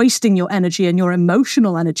wasting your energy and your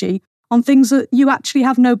emotional energy on things that you actually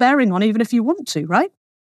have no bearing on, even if you want to, right?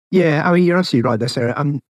 Yeah, I mean, you're absolutely right there, Sarah.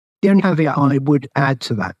 The only caveat I would add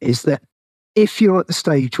to that is that if you're at the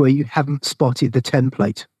stage where you haven't spotted the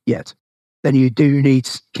template yet, then you do need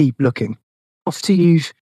to keep looking. After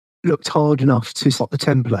you've looked hard enough to spot the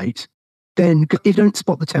template, then if you don't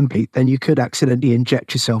spot the template, then you could accidentally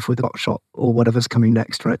inject yourself with hotshot or whatever's coming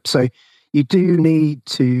next, right? So you do need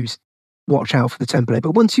to watch out for the template.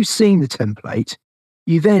 But once you've seen the template,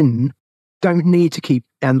 you then don't need to keep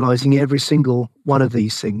analysing every single one of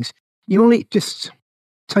these things. You might just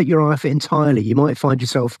take your eye off it entirely. You might find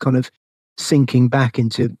yourself kind of sinking back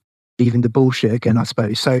into even the bullshit again, I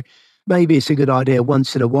suppose. So maybe it's a good idea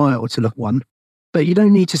once in a while to look one, but you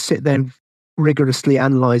don't need to sit there rigorously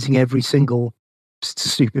analysing every single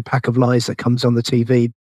stupid pack of lies that comes on the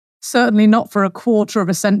TV. Certainly not for a quarter of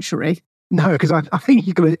a century. No, because I think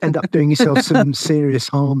you're going to end up doing yourself some serious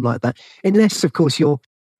harm like that. Unless, of course, you're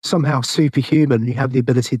somehow superhuman and you have the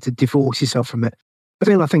ability to divorce yourself from it. But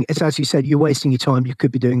then I think, it's, as you said, you're wasting your time. You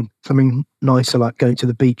could be doing something nicer, like going to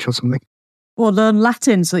the beach or something. Or learn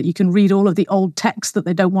Latin so that you can read all of the old texts that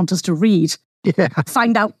they don't want us to read. Yeah.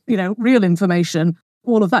 Find out, real information.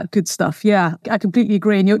 All of that good stuff. Yeah, I completely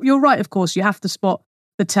agree. And you're right, of course, you have to spot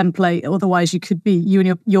the template. Otherwise, you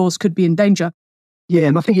and yours could be in danger. Yeah,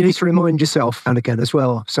 and I think you need to remind yourself and again as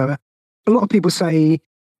well. So a lot of people say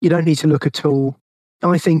you don't need to look at all.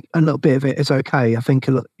 I think a little bit of it is okay. I think,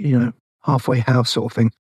 halfway house sort of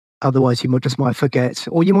thing. Otherwise, you just might forget.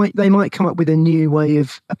 Or they might come up with a new way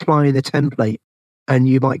of applying the template and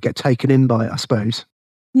you might get taken in by it, I suppose.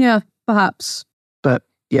 Yeah, perhaps. But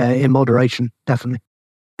yeah, in moderation, definitely.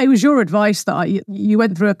 It was your advice that you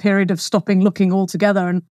went through a period of stopping looking altogether.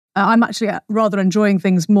 And I'm actually rather enjoying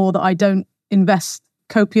things more that I don't invest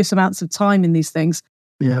copious amounts of time in these things.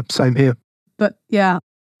 Yeah, same here. But yeah,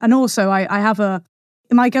 and also I have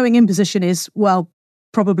my going in position is, well,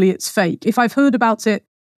 probably it's fake. If I've heard about it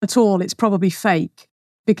at all, it's probably fake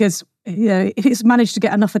because, if it's managed to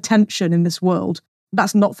get enough attention in this world,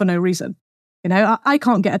 that's not for no reason. I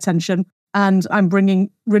can't get attention. And I'm bringing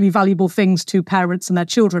really valuable things to parents and their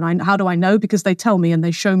children. How do I know? Because they tell me and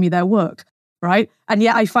they show me their work, right? And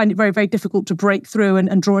yet I find it very, very difficult to break through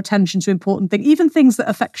and draw attention to important things, even things that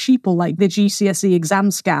affect sheeple, like the GCSE exam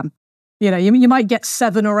scam. You might get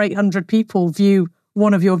 700 or 800 people view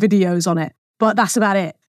one of your videos on it, but that's about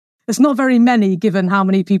it. There's not very many, given how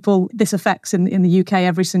many people this affects in the UK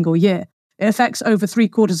every single year. It affects over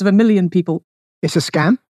 750,000 people. It's a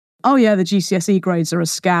scam? Oh yeah, the GCSE grades are a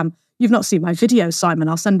scam. You've not seen my video, Simon.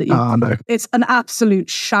 I'll send it you. Oh, no. It's an absolute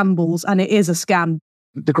shambles and it is a scam.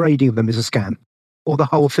 The grading of them is a scam. Or the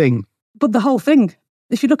whole thing. But the whole thing.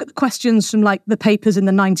 If you look at the questions from the papers in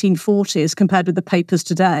the 1940s compared with the papers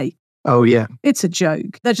today. Oh, yeah. It's a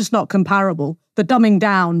joke. They're just not comparable. The dumbing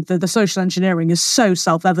down, the social engineering is so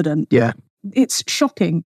self-evident. Yeah. It's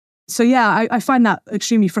shocking. So yeah, I find that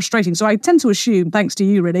extremely frustrating. So I tend to assume, thanks to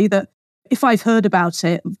you really, that if I've heard about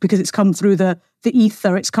it, because it's come through the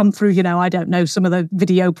ether, it's come through, I don't know, some of the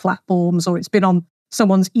video platforms, or it's been on,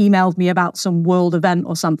 someone's emailed me about some world event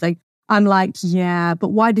or something. I'm like, yeah, but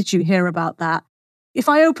why did you hear about that? If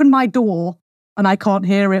I open my door and I can't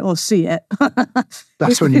hear it or see it.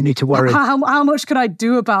 That's when you need to worry. How much could I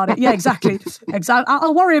do about it? Yeah, exactly.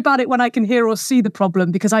 I'll worry about it when I can hear or see the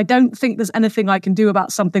problem, because I don't think there's anything I can do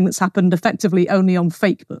about something that's happened effectively only on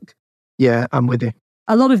Facebook. Yeah, I'm with you.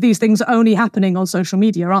 A lot of these things are only happening on social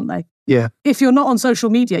media, aren't they? Yeah. If you're not on social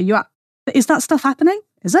media, is that stuff happening?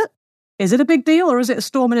 Is it? Is it a big deal, or is it a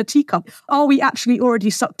storm in a teacup? Are we actually already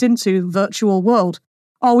sucked into virtual world?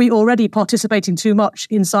 Are we already participating too much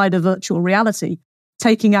inside a virtual reality,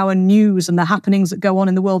 taking our news and the happenings that go on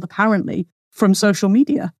in the world apparently from social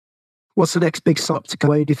media? What's the next big step to go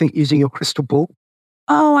away, do you think, using your crystal ball?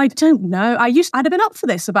 Oh, I don't know. I'd have been up for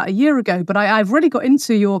this about a year ago, but I've really got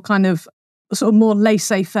into your kind of sort of more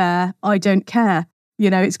laissez-faire, I don't care.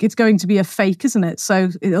 It's going to be a fake, isn't it? So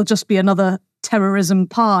it'll just be another terrorism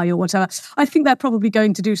pie or whatever. I think they're probably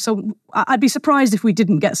going to do some... I'd be surprised if we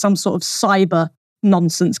didn't get some sort of cyber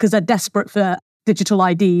nonsense, because they're desperate for digital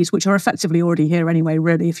IDs, which are effectively already here anyway,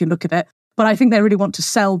 really, if you look at it. But I think they really want to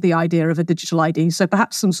sell the idea of a digital ID. So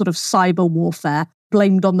perhaps some sort of cyber warfare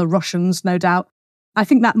blamed on the Russians, no doubt. I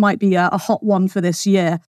think that might be a hot one for this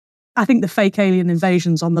year. I think the fake alien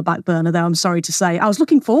invasion's on the back burner, though, I'm sorry to say. I was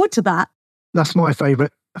looking forward to that. That's my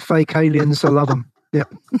favourite. Fake aliens, I love them. Yeah.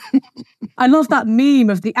 I love that meme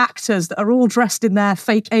of the actors that are all dressed in their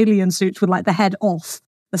fake alien suits with like the head off.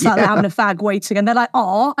 It's like they're having a fag waiting and they're like,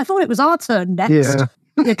 oh, I thought it was our turn next. Yeah.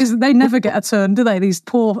 Because they never get a turn, do they? These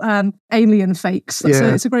poor alien fakes.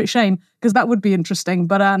 It's a great shame because that would be interesting.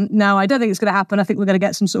 But no, I don't think it's going to happen. I think we're going to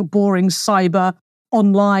get some sort of boring cyber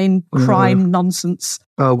online crime nonsense.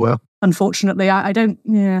 Oh, well. Unfortunately, I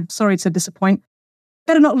don't, sorry to disappoint.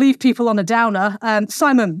 Better not leave people on a downer.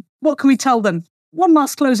 Simon, what can we tell them? One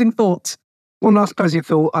last closing thought. One last closing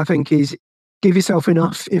thought, I think, is give yourself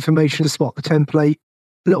enough information to spot the template,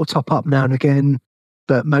 a little top up now and again,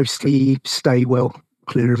 but mostly stay well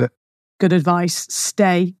clear of it. Good advice.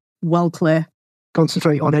 Stay well clear.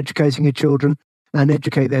 Concentrate on educating your children and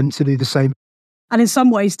educate them to do the same. And in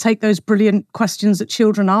some ways, take those brilliant questions that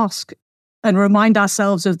children ask and remind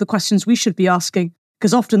ourselves of the questions we should be asking.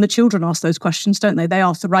 Because often the children ask those questions, don't they? They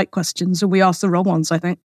ask the right questions and we ask the wrong ones, I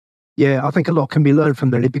think. Yeah, I think a lot can be learned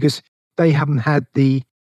from them because they haven't had the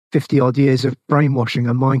 50-odd years of brainwashing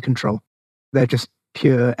and mind control. They're just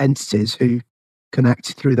pure entities who can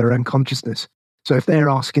act through their own consciousness. So if they're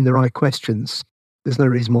asking the right questions, there's no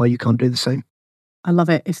reason why you can't do the same. I love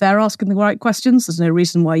it. If they're asking the right questions, there's no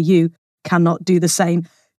reason why you cannot do the same.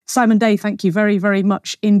 Simon Day, thank you very, very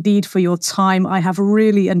much indeed for your time. I have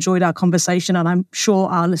really enjoyed our conversation and I'm sure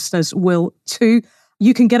our listeners will too.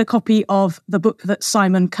 You can get a copy of the book that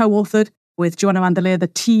Simon co-authored with Joanna Mandelier, The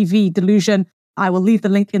TV Delusion. I will leave the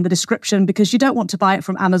link in the description because you don't want to buy it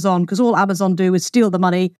from Amazon because all Amazon do is steal the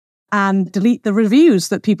money and delete the reviews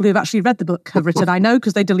that people who've actually read the book have written. I know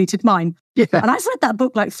because they deleted mine. Yeah. And I've read that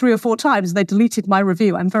book like 3 or 4 times and they deleted my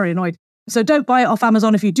review. I'm very annoyed. So don't buy it off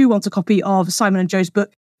Amazon. If you do want a copy of Simon and Joe's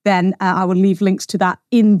book, then I will leave links to that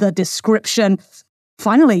in the description.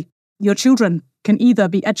 Finally, your children can either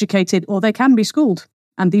be educated or they can be schooled.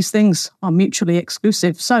 And these things are mutually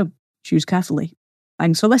exclusive. So choose carefully.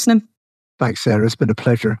 Thanks for listening. Thanks, Sarah. It's been a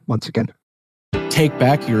pleasure once again. Take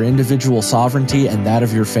back your individual sovereignty and that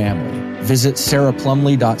of your family. Visit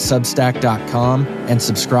sarahplumley.substack.com and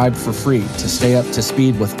subscribe for free to stay up to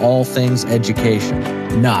speed with all things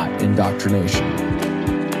education, not indoctrination.